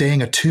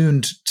staying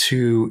attuned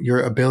to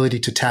your ability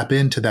to tap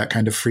into that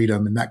kind of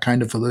freedom and that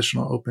kind of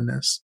volitional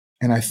openness.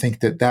 And I think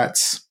that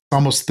that's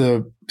almost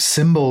the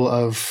symbol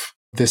of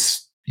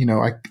this,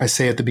 I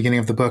say at the beginning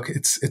of the book,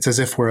 it's as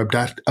if we're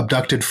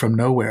abducted from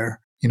nowhere.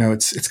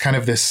 It's kind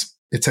of this,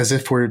 it's as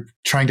if we're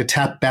trying to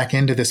tap back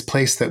into this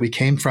place that we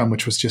came from,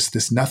 which was just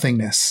this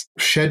nothingness.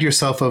 Shed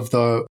yourself of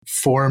the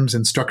forms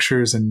and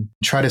structures and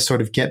try to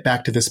sort of get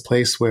back to this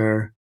place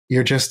where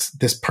you're just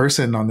this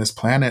person on this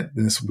planet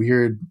in this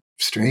weird,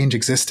 strange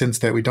existence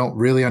that we don't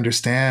really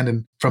understand.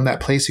 And from that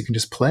place, you can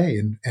just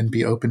play and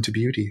be open to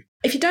beauty.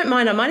 If you don't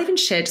mind, I might even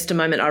share just a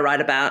moment I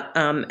write about,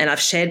 and I've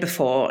shared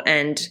before,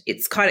 and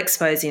it's quite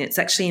exposing. It's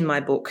actually in my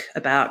book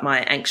about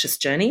my anxious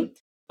journey.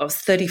 I was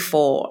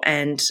 34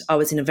 and I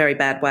was in a very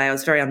bad way. I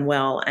was very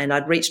unwell, and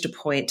I'd reached a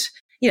point,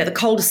 the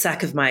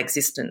cul-de-sac of my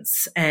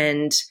existence,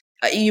 and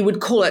you would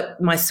call it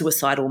my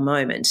suicidal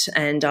moment.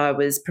 And I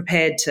was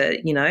prepared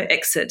to,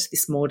 exit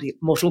this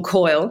mortal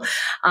coil.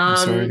 I'm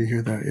sorry to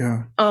hear that.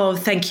 Yeah. Oh,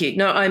 thank you.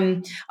 No,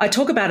 I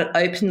talk about it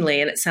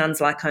openly, and it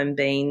sounds like I'm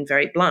being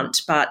very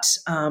blunt, but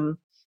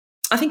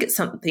I think it's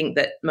something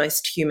that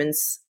most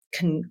humans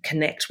can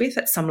connect with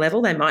at some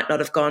level. They might not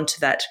have gone to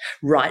that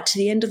right to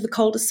the end of the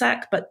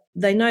cul-de-sac, but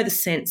they know the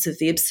sense of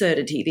the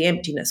absurdity, the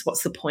emptiness,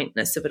 what's the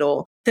pointness of it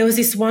all. There was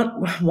this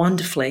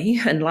wonderfully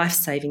and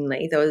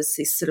life-savingly, there was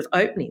this sort of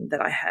opening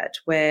that I had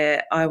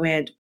where I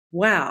went,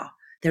 wow,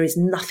 there is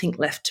nothing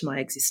left to my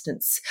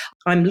existence.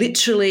 I'm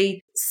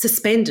literally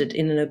suspended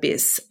in an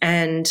abyss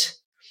and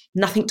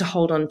nothing to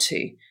hold on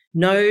to.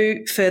 No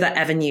further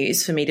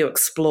avenues for me to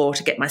explore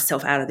to get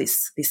myself out of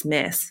this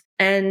mess.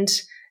 And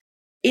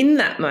in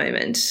that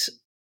moment,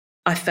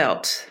 I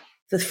felt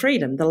the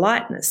freedom, the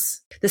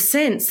lightness, the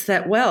sense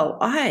that, well,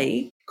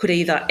 I could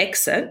either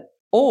exit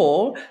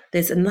or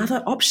there's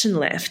another option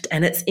left,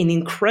 and it's an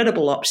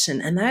incredible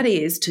option, and that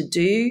is to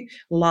do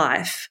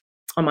life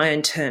on my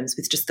own terms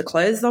with just the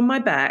clothes on my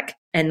back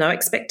and no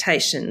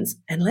expectations,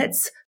 and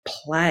let's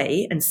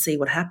play and see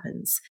what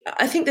happens.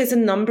 I think there's a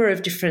number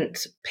of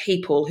different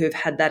people who've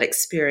had that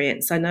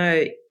experience. I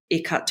know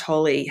Eckhart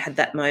Tolle had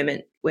that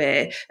moment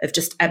of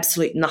just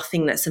absolute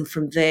nothingness, and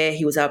from there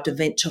he was able to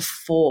venture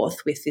forth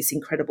with this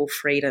incredible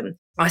freedom.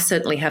 I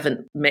certainly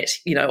haven't met,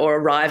 or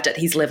arrived at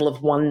his level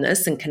of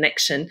oneness and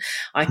connection.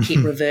 I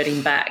keep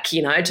reverting back,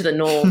 to the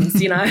norms,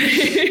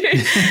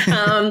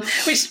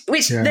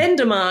 which then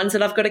demands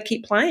that I've got to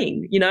keep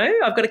playing,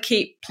 I've got to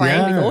keep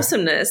playing with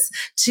awesomeness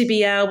to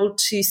be able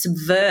to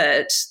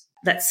subvert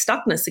that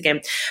stuckness again.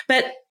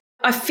 But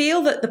I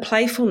feel that the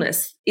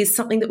playfulness is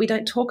something that we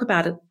don't talk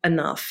about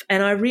enough.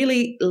 And I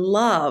really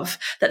love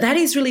that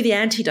is really the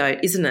antidote,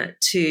 isn't it,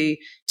 to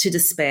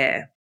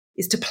despair,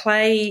 is to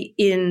play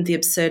in the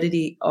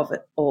absurdity of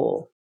it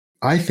all.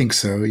 I think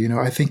so.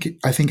 I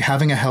think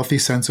having a healthy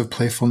sense of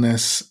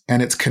playfulness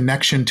and its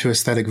connection to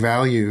aesthetic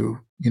value,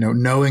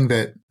 knowing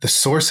that the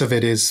source of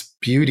it is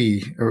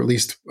beauty, or at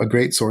least a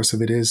great source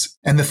of it is,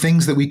 and the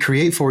things that we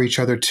create for each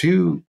other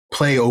to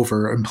play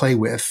over and play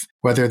with,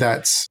 whether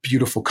that's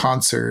beautiful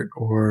concert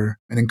or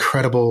an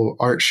incredible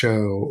art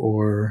show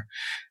or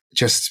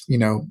just,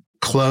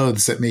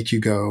 clothes that make you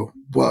go,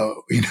 whoa,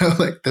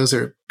 like those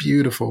are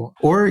beautiful.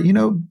 Or,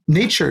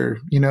 nature,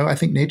 I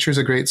think nature is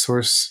a great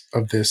source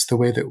of this, the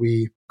way that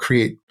we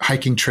create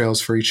hiking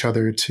trails for each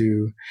other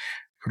to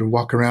sort of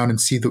walk around and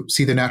see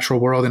the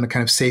natural world in a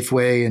kind of safe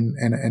way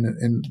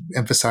and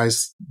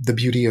emphasize the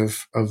beauty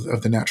of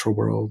the natural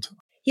world.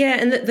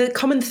 Yeah, and the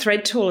common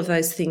thread to all of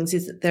those things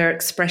is that they're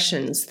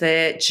expressions,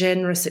 they're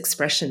generous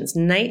expressions.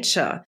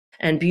 Nature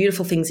and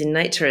beautiful things in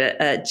nature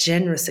are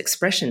generous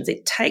expressions.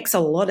 It takes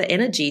a lot of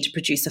energy to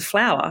produce a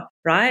flower,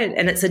 right?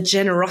 And it's a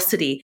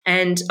generosity.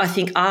 And I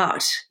think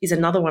art is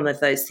another one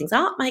of those things.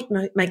 Art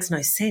makes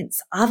no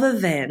sense other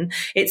than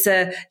it's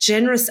a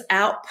generous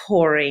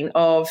outpouring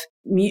of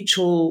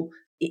mutual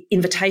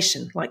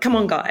invitation. Like, come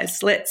on,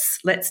 guys,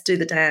 let's do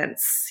the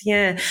dance.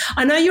 Yeah.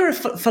 I know you're a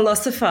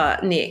philosopher,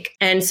 Nick,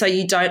 and so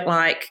you don't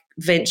like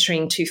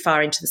venturing too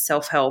far into the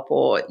self-help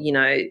or,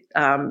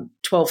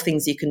 12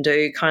 things you can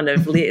do kind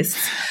of list.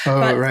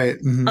 But right.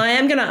 Mm-hmm. I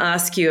am going to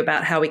ask you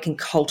about how we can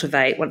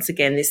cultivate, once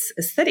again, this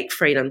aesthetic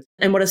freedom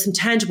and what are some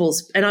tangibles.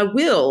 And I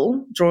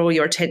will draw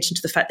your attention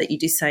to the fact that you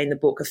do say in the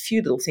book a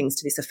few little things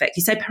to this effect.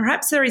 You say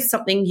perhaps there is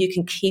something you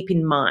can keep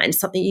in mind,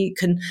 something you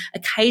can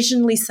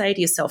occasionally say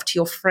to yourself, to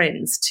your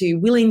friends, to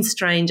willing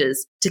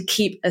strangers, to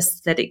keep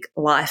aesthetic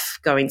life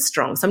going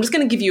strong. So I'm just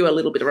going to give you a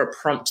little bit of a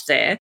prompt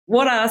there.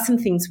 What are some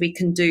things we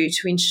can do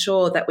to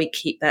ensure that we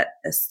keep that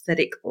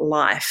aesthetic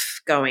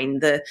life going,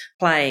 the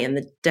play and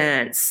the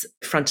dance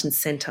front and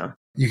center?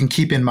 You can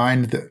keep in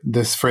mind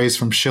this phrase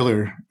from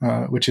Schiller,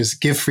 which is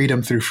give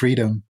freedom through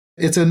freedom.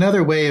 It's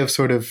another way of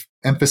sort of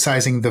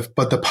emphasizing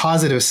the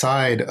positive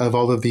side of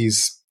all of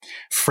these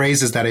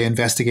phrases that I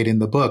investigate in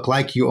the book,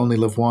 like you only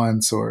live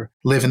once, or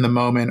live in the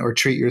moment, or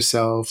treat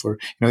yourself, or,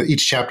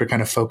 each chapter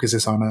kind of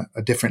focuses on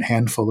a different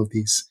handful of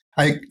these.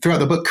 I, throughout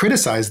the book,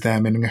 criticize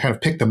them and kind of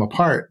pick them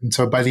apart. And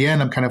so by the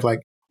end, I'm kind of like,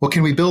 well,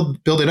 can we build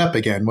it up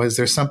again? Was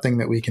there something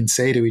that we can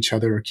say to each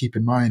other or keep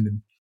in mind?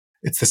 And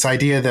it's this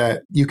idea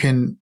that you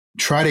can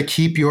try to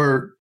keep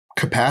your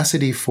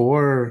capacity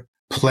for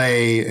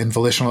play and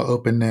volitional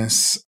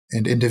openness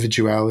and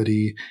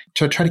individuality,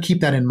 to try to keep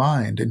that in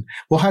mind. And,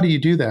 well, how do you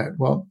do that?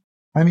 Well,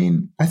 I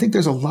think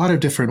there's a lot of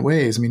different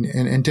ways.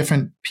 And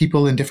different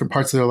people in different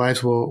parts of their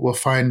lives will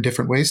find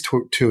different ways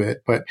to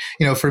it. But,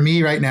 for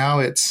me right now,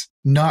 it's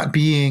not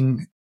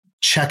being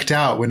checked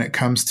out when it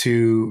comes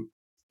to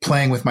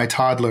playing with my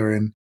toddler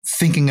and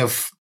thinking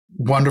of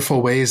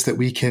wonderful ways that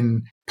we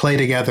can play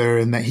together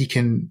and that he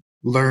can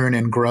learn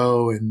and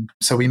grow. And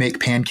so we make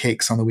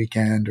pancakes on the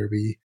weekend, or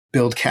we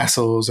build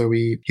castles, or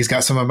he's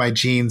got some of my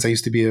genes. I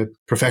used to be a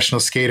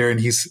professional skater, and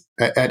he's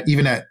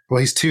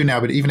he's 2 now,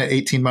 but even at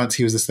 18 months,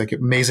 he was just like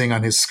amazing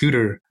on his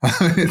scooter.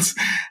 It's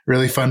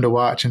really fun to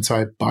watch. And so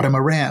I bought him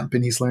a ramp,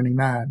 and he's learning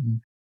that.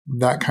 And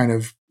that kind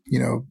of,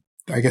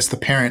 I guess the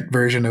parent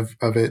version of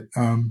it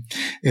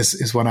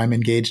is what I'm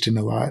engaged in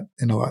a lot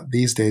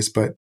these days.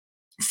 But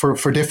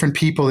for different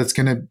people,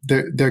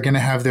 they're going to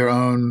have their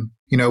own,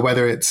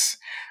 whether it's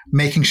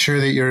making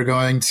sure that you're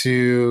going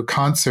to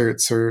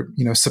concerts or,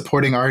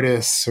 supporting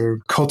artists or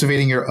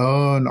cultivating your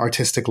own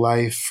artistic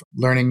life,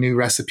 learning new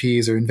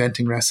recipes or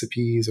inventing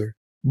recipes. Or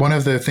one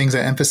of the things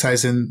I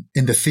emphasize in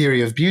the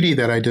theory of beauty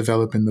that I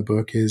develop in the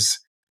book is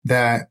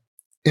that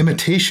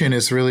imitation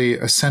is really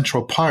a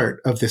central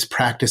part of this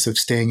practice of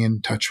staying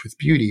in touch with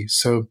beauty.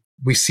 So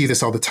we see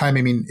this all the time.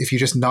 I mean, if you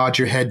just nod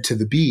your head to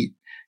the beat,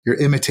 you're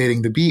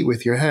imitating the beat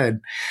with your head.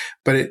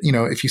 But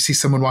if you see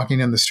someone walking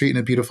down the street in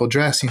a beautiful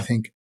dress, you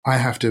think, I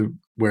have to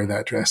wear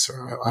that dress,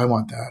 or I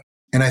want that.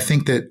 And I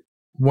think that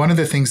one of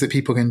the things that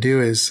people can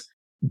do is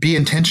be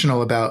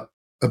intentional about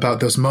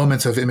those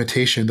moments of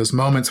imitation, those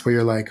moments where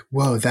you're like,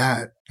 whoa,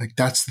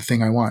 that's the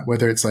thing I want.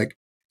 Whether it's like,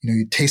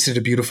 you tasted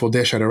a beautiful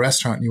dish at a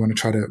restaurant and you want to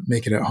try to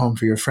make it at home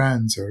for your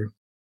friends,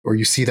 or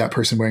you see that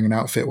person wearing an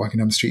outfit walking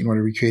down the street and want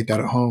to recreate that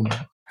at home.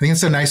 I think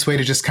it's a nice way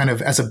to just kind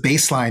of, as a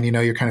baseline,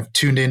 you're kind of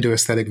tuned into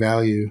aesthetic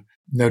value,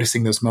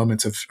 noticing those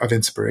moments of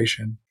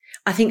inspiration.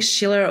 I think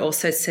Schiller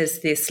also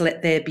says this,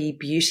 let there be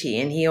beauty.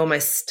 And he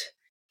almost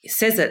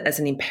says it as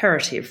an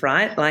imperative,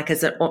 right? Like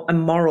as a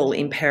moral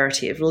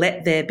imperative,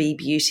 let there be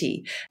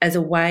beauty, as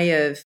a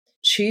way of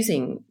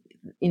choosing,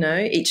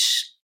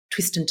 each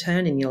twist and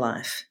turn in your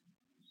life.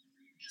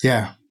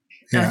 Yeah.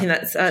 I think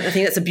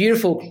that's a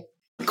beautiful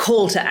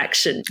call to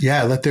action.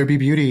 Yeah, let there be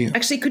beauty.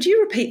 Actually, could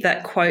you repeat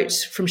that quote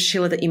from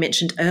Schiller that you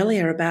mentioned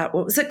earlier about,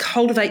 what was it?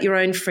 Cultivate your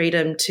own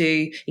freedom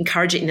to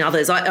encourage it in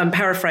others. I'm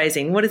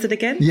paraphrasing. What is it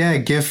again? Yeah,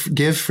 give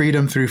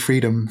freedom through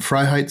freedom.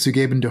 Freiheit zu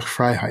geben durch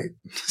Freiheit.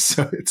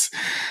 So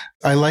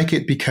I like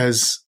it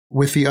because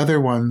with the other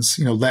ones,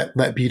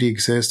 let beauty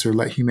exist or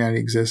let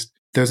humanity exist.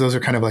 Those are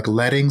kind of like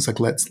lettings, like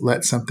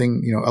let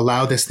something,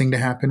 allow this thing to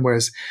happen.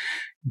 Whereas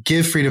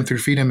give freedom through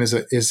freedom is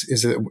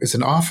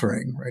an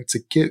offering, right? It's a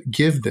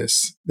give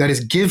this. That is,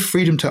 give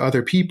freedom to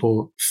other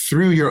people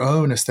through your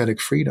own aesthetic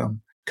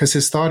freedom. Because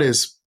his thought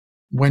is,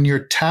 when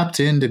you're tapped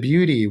into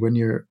beauty, when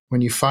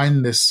you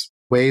find this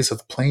ways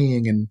of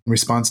playing in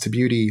response to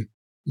beauty,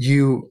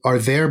 you are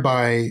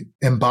thereby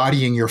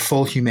embodying your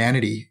full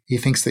humanity. He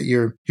thinks that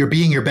you're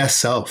being your best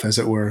self, as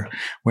it were,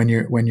 when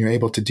you're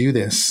able to do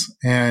this.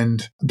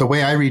 And the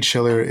way I read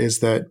Schiller is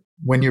that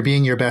when you're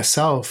being your best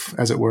self,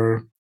 as it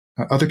were,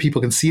 other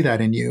people can see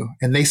that in you,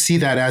 and they see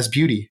that as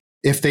beauty.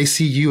 If they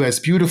see you as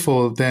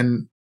beautiful,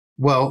 then,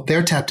 well,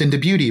 they're tapped into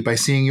beauty by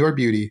seeing your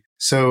beauty.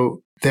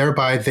 So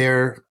thereby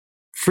they're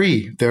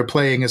free. They're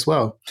playing as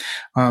well.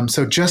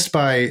 So just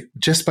by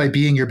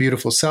being your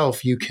beautiful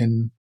self, you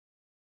can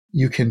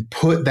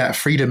put that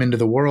freedom into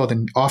the world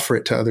and offer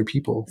it to other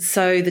people.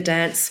 So the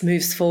dance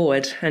moves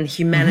forward and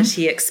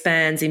humanity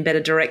expands in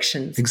better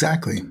directions.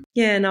 Exactly.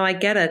 Yeah, no, I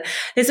get it.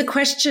 There's a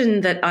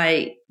question that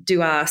I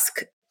do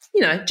ask,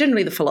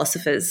 generally the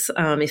philosophers,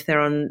 if they're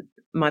on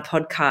my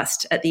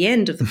podcast at the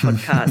end of the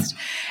podcast.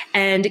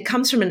 And it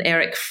comes from an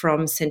Eric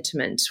Fromm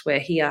sentiment where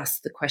he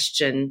asks the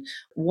question,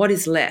 what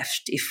is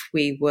left if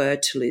we were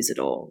to lose it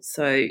all?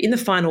 So in the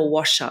final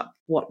wash-up,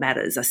 what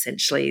matters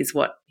essentially is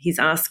what he's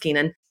asking.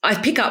 And I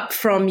pick up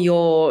from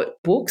your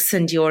books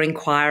and your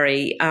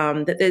inquiry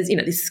that there's,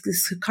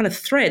 this kind of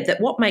thread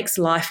that what makes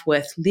life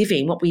worth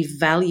living, what we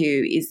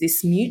value is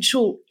this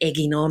mutual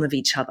egging on of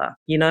each other,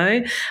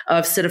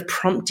 of sort of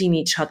prompting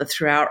each other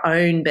through our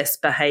own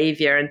best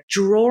behavior and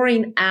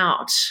drawing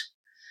out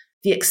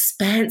the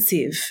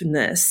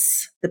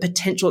expansiveness, the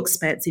potential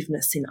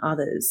expansiveness in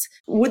others.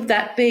 Would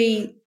that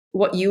be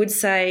what you would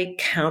say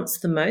counts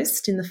the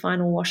most in the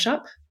final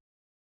wash-up?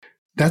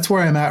 That's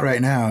where I'm at right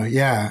now.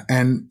 Yeah.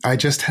 And I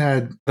just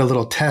had a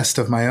little test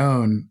of my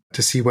own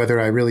to see whether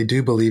I really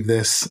do believe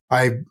this.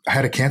 I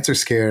had a cancer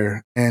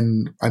scare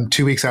and I'm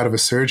 2 weeks out of a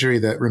surgery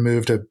that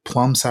removed a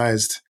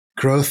plum-sized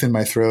growth in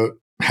my throat.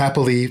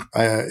 Happily,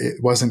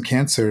 it wasn't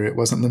cancer. It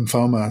wasn't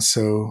lymphoma.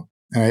 So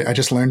I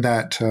just learned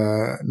that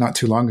not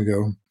too long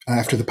ago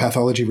after the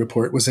pathology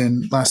report was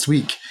in last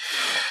week.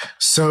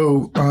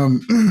 So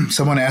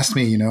someone asked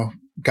me,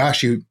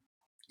 gosh, you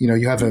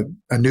have a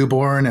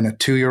newborn and a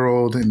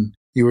 2-year-old, and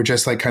you were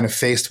just like kind of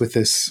faced with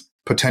this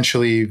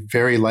potentially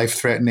very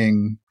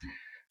life-threatening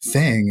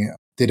thing.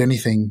 Did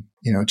anything,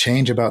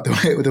 change about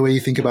the way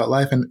you think about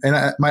life? And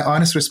my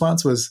honest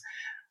response was,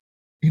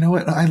 you know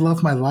what? I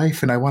love my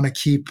life, and I want to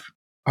keep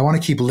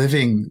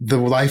living the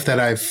life that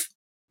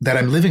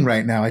I'm living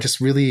right now. I just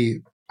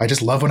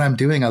love what I'm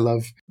doing. I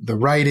love the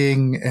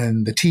writing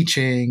and the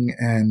teaching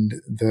and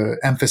the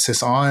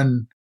emphasis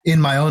on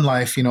in my own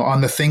life,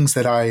 on the things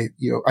that I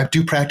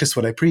do practice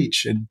what I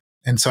preach.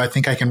 And so I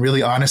think I can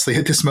really honestly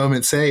at this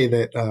moment say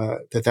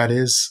that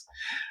is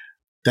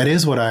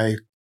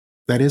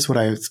what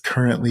I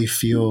currently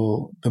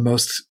feel the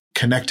most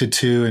connected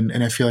to.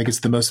 And I feel like it's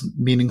the most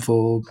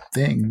meaningful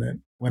thing, that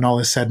when all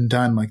is said and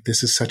done, like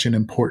this is such an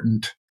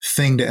important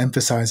thing to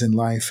emphasize in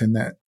life. And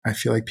that I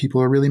feel like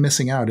people are really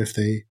missing out if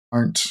they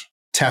aren't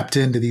tapped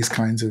into these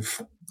kinds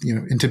of,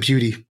 into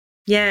beauty.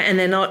 Yeah. And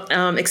they're not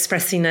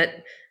expressing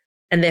it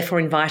and therefore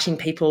inviting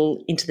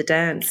people into the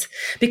dance.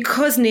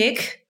 Because,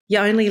 Nick, you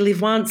only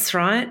live once,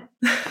 right?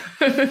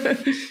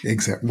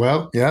 Exactly.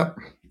 Well, yeah.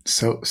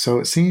 So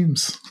it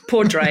seems.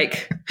 Poor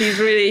Drake. He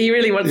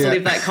really wants to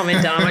live that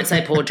comment down. I won't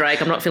say poor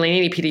Drake. I'm not feeling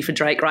any pity for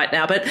Drake right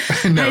now. But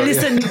No, hey,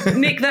 listen,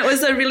 Nick, that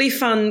was a really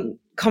fun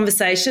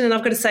conversation. And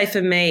I've got to say,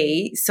 for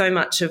me, so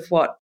much of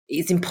what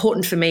is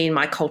important for me in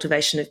my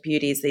cultivation of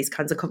beauty is these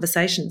kinds of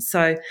conversations.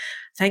 So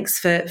thanks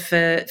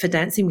for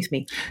dancing with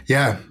me.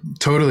 Yeah,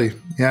 totally.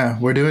 Yeah,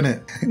 we're doing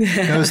it.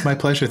 No, it's my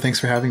pleasure. Thanks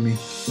for having me.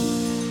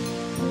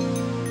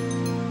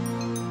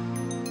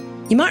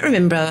 You might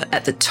remember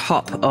at the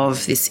top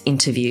of this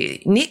interview,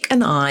 Nick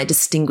and I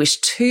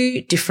distinguished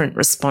two different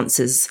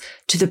responses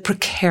to the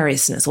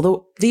precariousness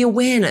or the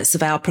awareness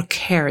of our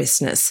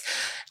precariousness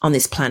on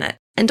this planet,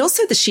 and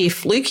also the sheer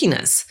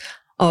flukiness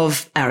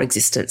of our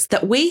existence,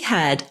 that we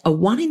had a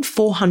 1 in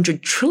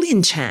 400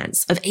 trillion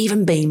chance of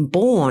even being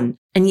born.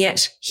 And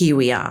yet here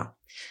we are.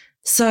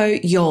 So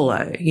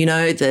YOLO,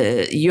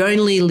 the you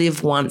only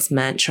live once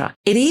mantra,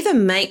 it either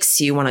makes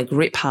you want to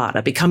grip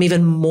harder, become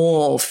even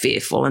more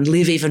fearful and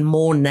live even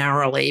more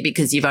narrowly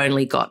because you've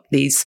only got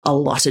these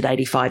allotted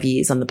 85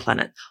 years on the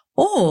planet,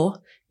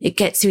 or it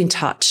gets you in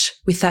touch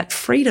with that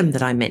freedom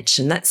that I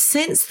mentioned, that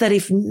sense that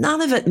if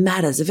none of it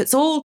matters, if it's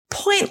all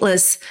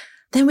pointless,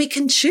 then we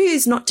can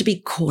choose not to be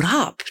caught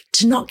up,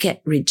 to not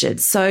get rigid.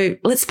 So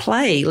let's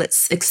play,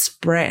 let's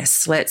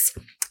express, let's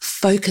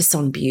focus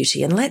on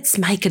beauty, and let's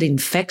make it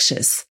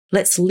infectious.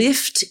 Let's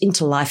lift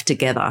into life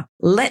together.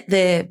 Let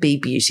there be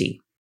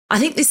beauty. I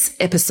think this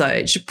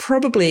episode should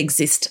probably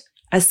exist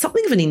as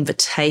something of an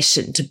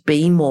invitation to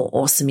be more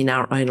awesome in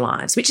our own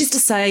lives, which is to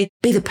say,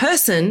 be the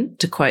person,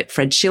 to quote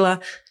Fred Schiller,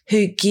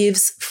 who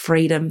gives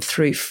freedom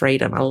through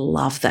freedom. I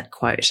love that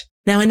quote.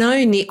 Now, I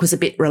know Nick was a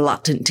bit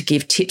reluctant to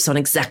give tips on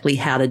exactly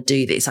how to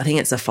do this. I think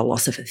it's a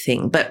philosopher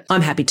thing, but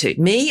I'm happy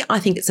to. I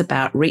think it's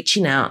about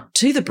reaching out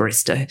to the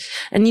barista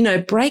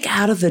and, break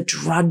out of the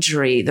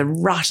drudgery, the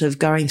rut of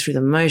going through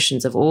the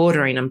motions of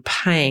ordering and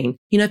paying,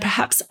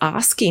 perhaps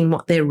asking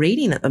what they're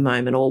reading at the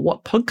moment or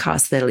what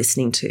podcast they're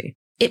listening to.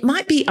 It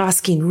might be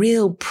asking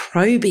real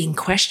probing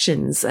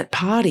questions at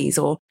parties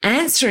or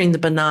answering the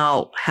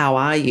banal, how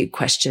are you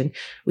question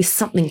with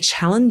something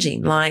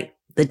challenging like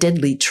the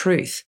deadly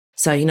truth.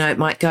 So, it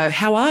might go,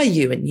 how are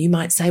you? And you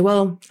might say,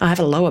 well, I have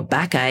a lower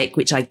backache,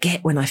 which I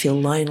get when I feel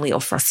lonely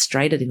or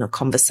frustrated in a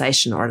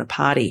conversation or at a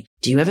party.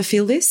 Do you ever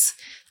feel this?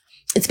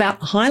 It's about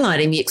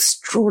highlighting the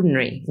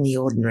extraordinary in the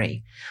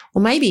ordinary,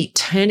 or maybe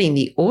turning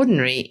the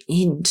ordinary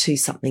into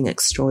something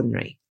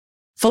extraordinary.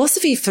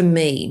 Philosophy for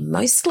me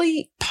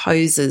mostly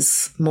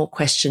poses more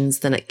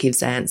questions than it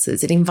gives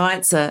answers. It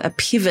invites a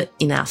pivot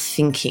in our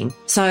thinking.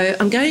 So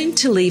I'm going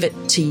to leave it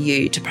to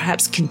you to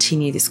perhaps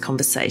continue this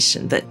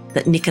conversation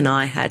that Nick and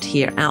I had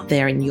here out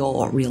there in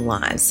your real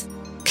lives.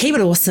 Keep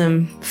it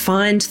awesome,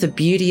 find the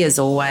beauty as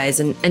always,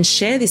 and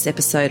share this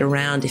episode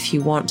around if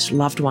you want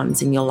loved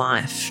ones in your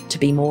life to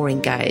be more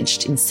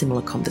engaged in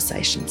similar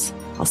conversations.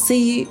 I'll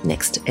see you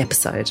next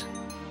episode.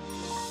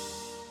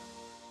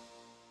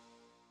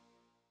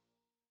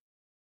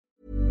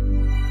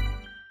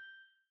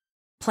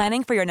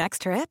 Planning for your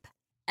next trip?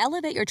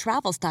 Elevate your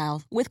travel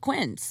style with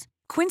Quince.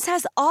 Quince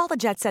has all the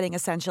jet-setting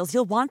essentials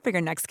you'll want for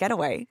your next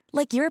getaway,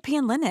 like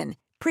European linen,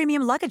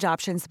 premium luggage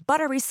options,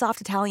 buttery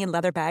soft Italian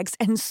leather bags,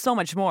 and so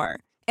much more.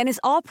 And is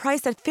all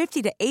priced at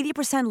 50 to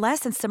 80% less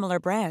than similar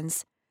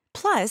brands.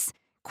 Plus,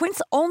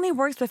 Quince only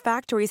works with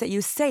factories that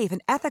use safe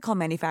and ethical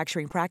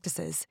manufacturing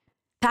practices.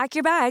 Pack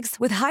your bags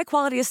with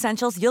high-quality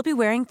essentials you'll be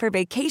wearing for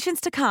vacations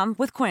to come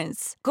with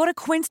Quince. Go to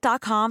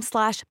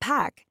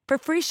quince.com/pack for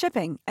free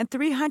shipping and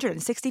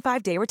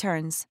 365-day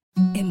returns.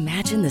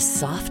 Imagine the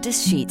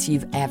softest sheets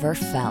you've ever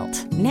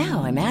felt.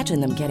 Now imagine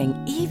them getting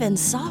even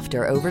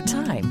softer over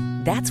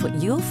time. That's what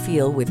you'll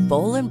feel with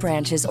Boll &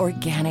 Branch's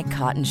organic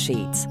cotton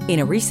sheets. In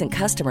a recent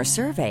customer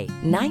survey,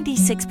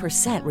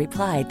 96%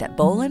 replied that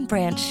Boll &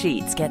 Branch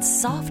sheets get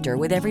softer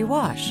with every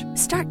wash.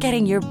 Start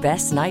getting your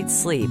best night's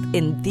sleep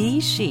in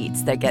these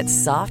sheets that get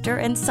softer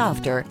and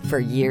softer for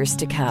years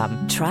to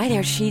come. Try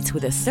their sheets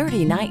with a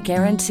 30-night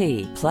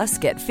guarantee. Plus,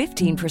 get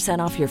 15%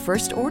 off your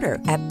first order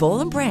at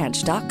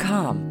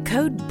bollandbranch.com.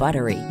 Code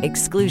BUTTERY.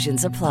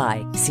 Exclusions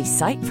apply. See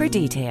site for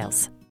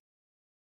details.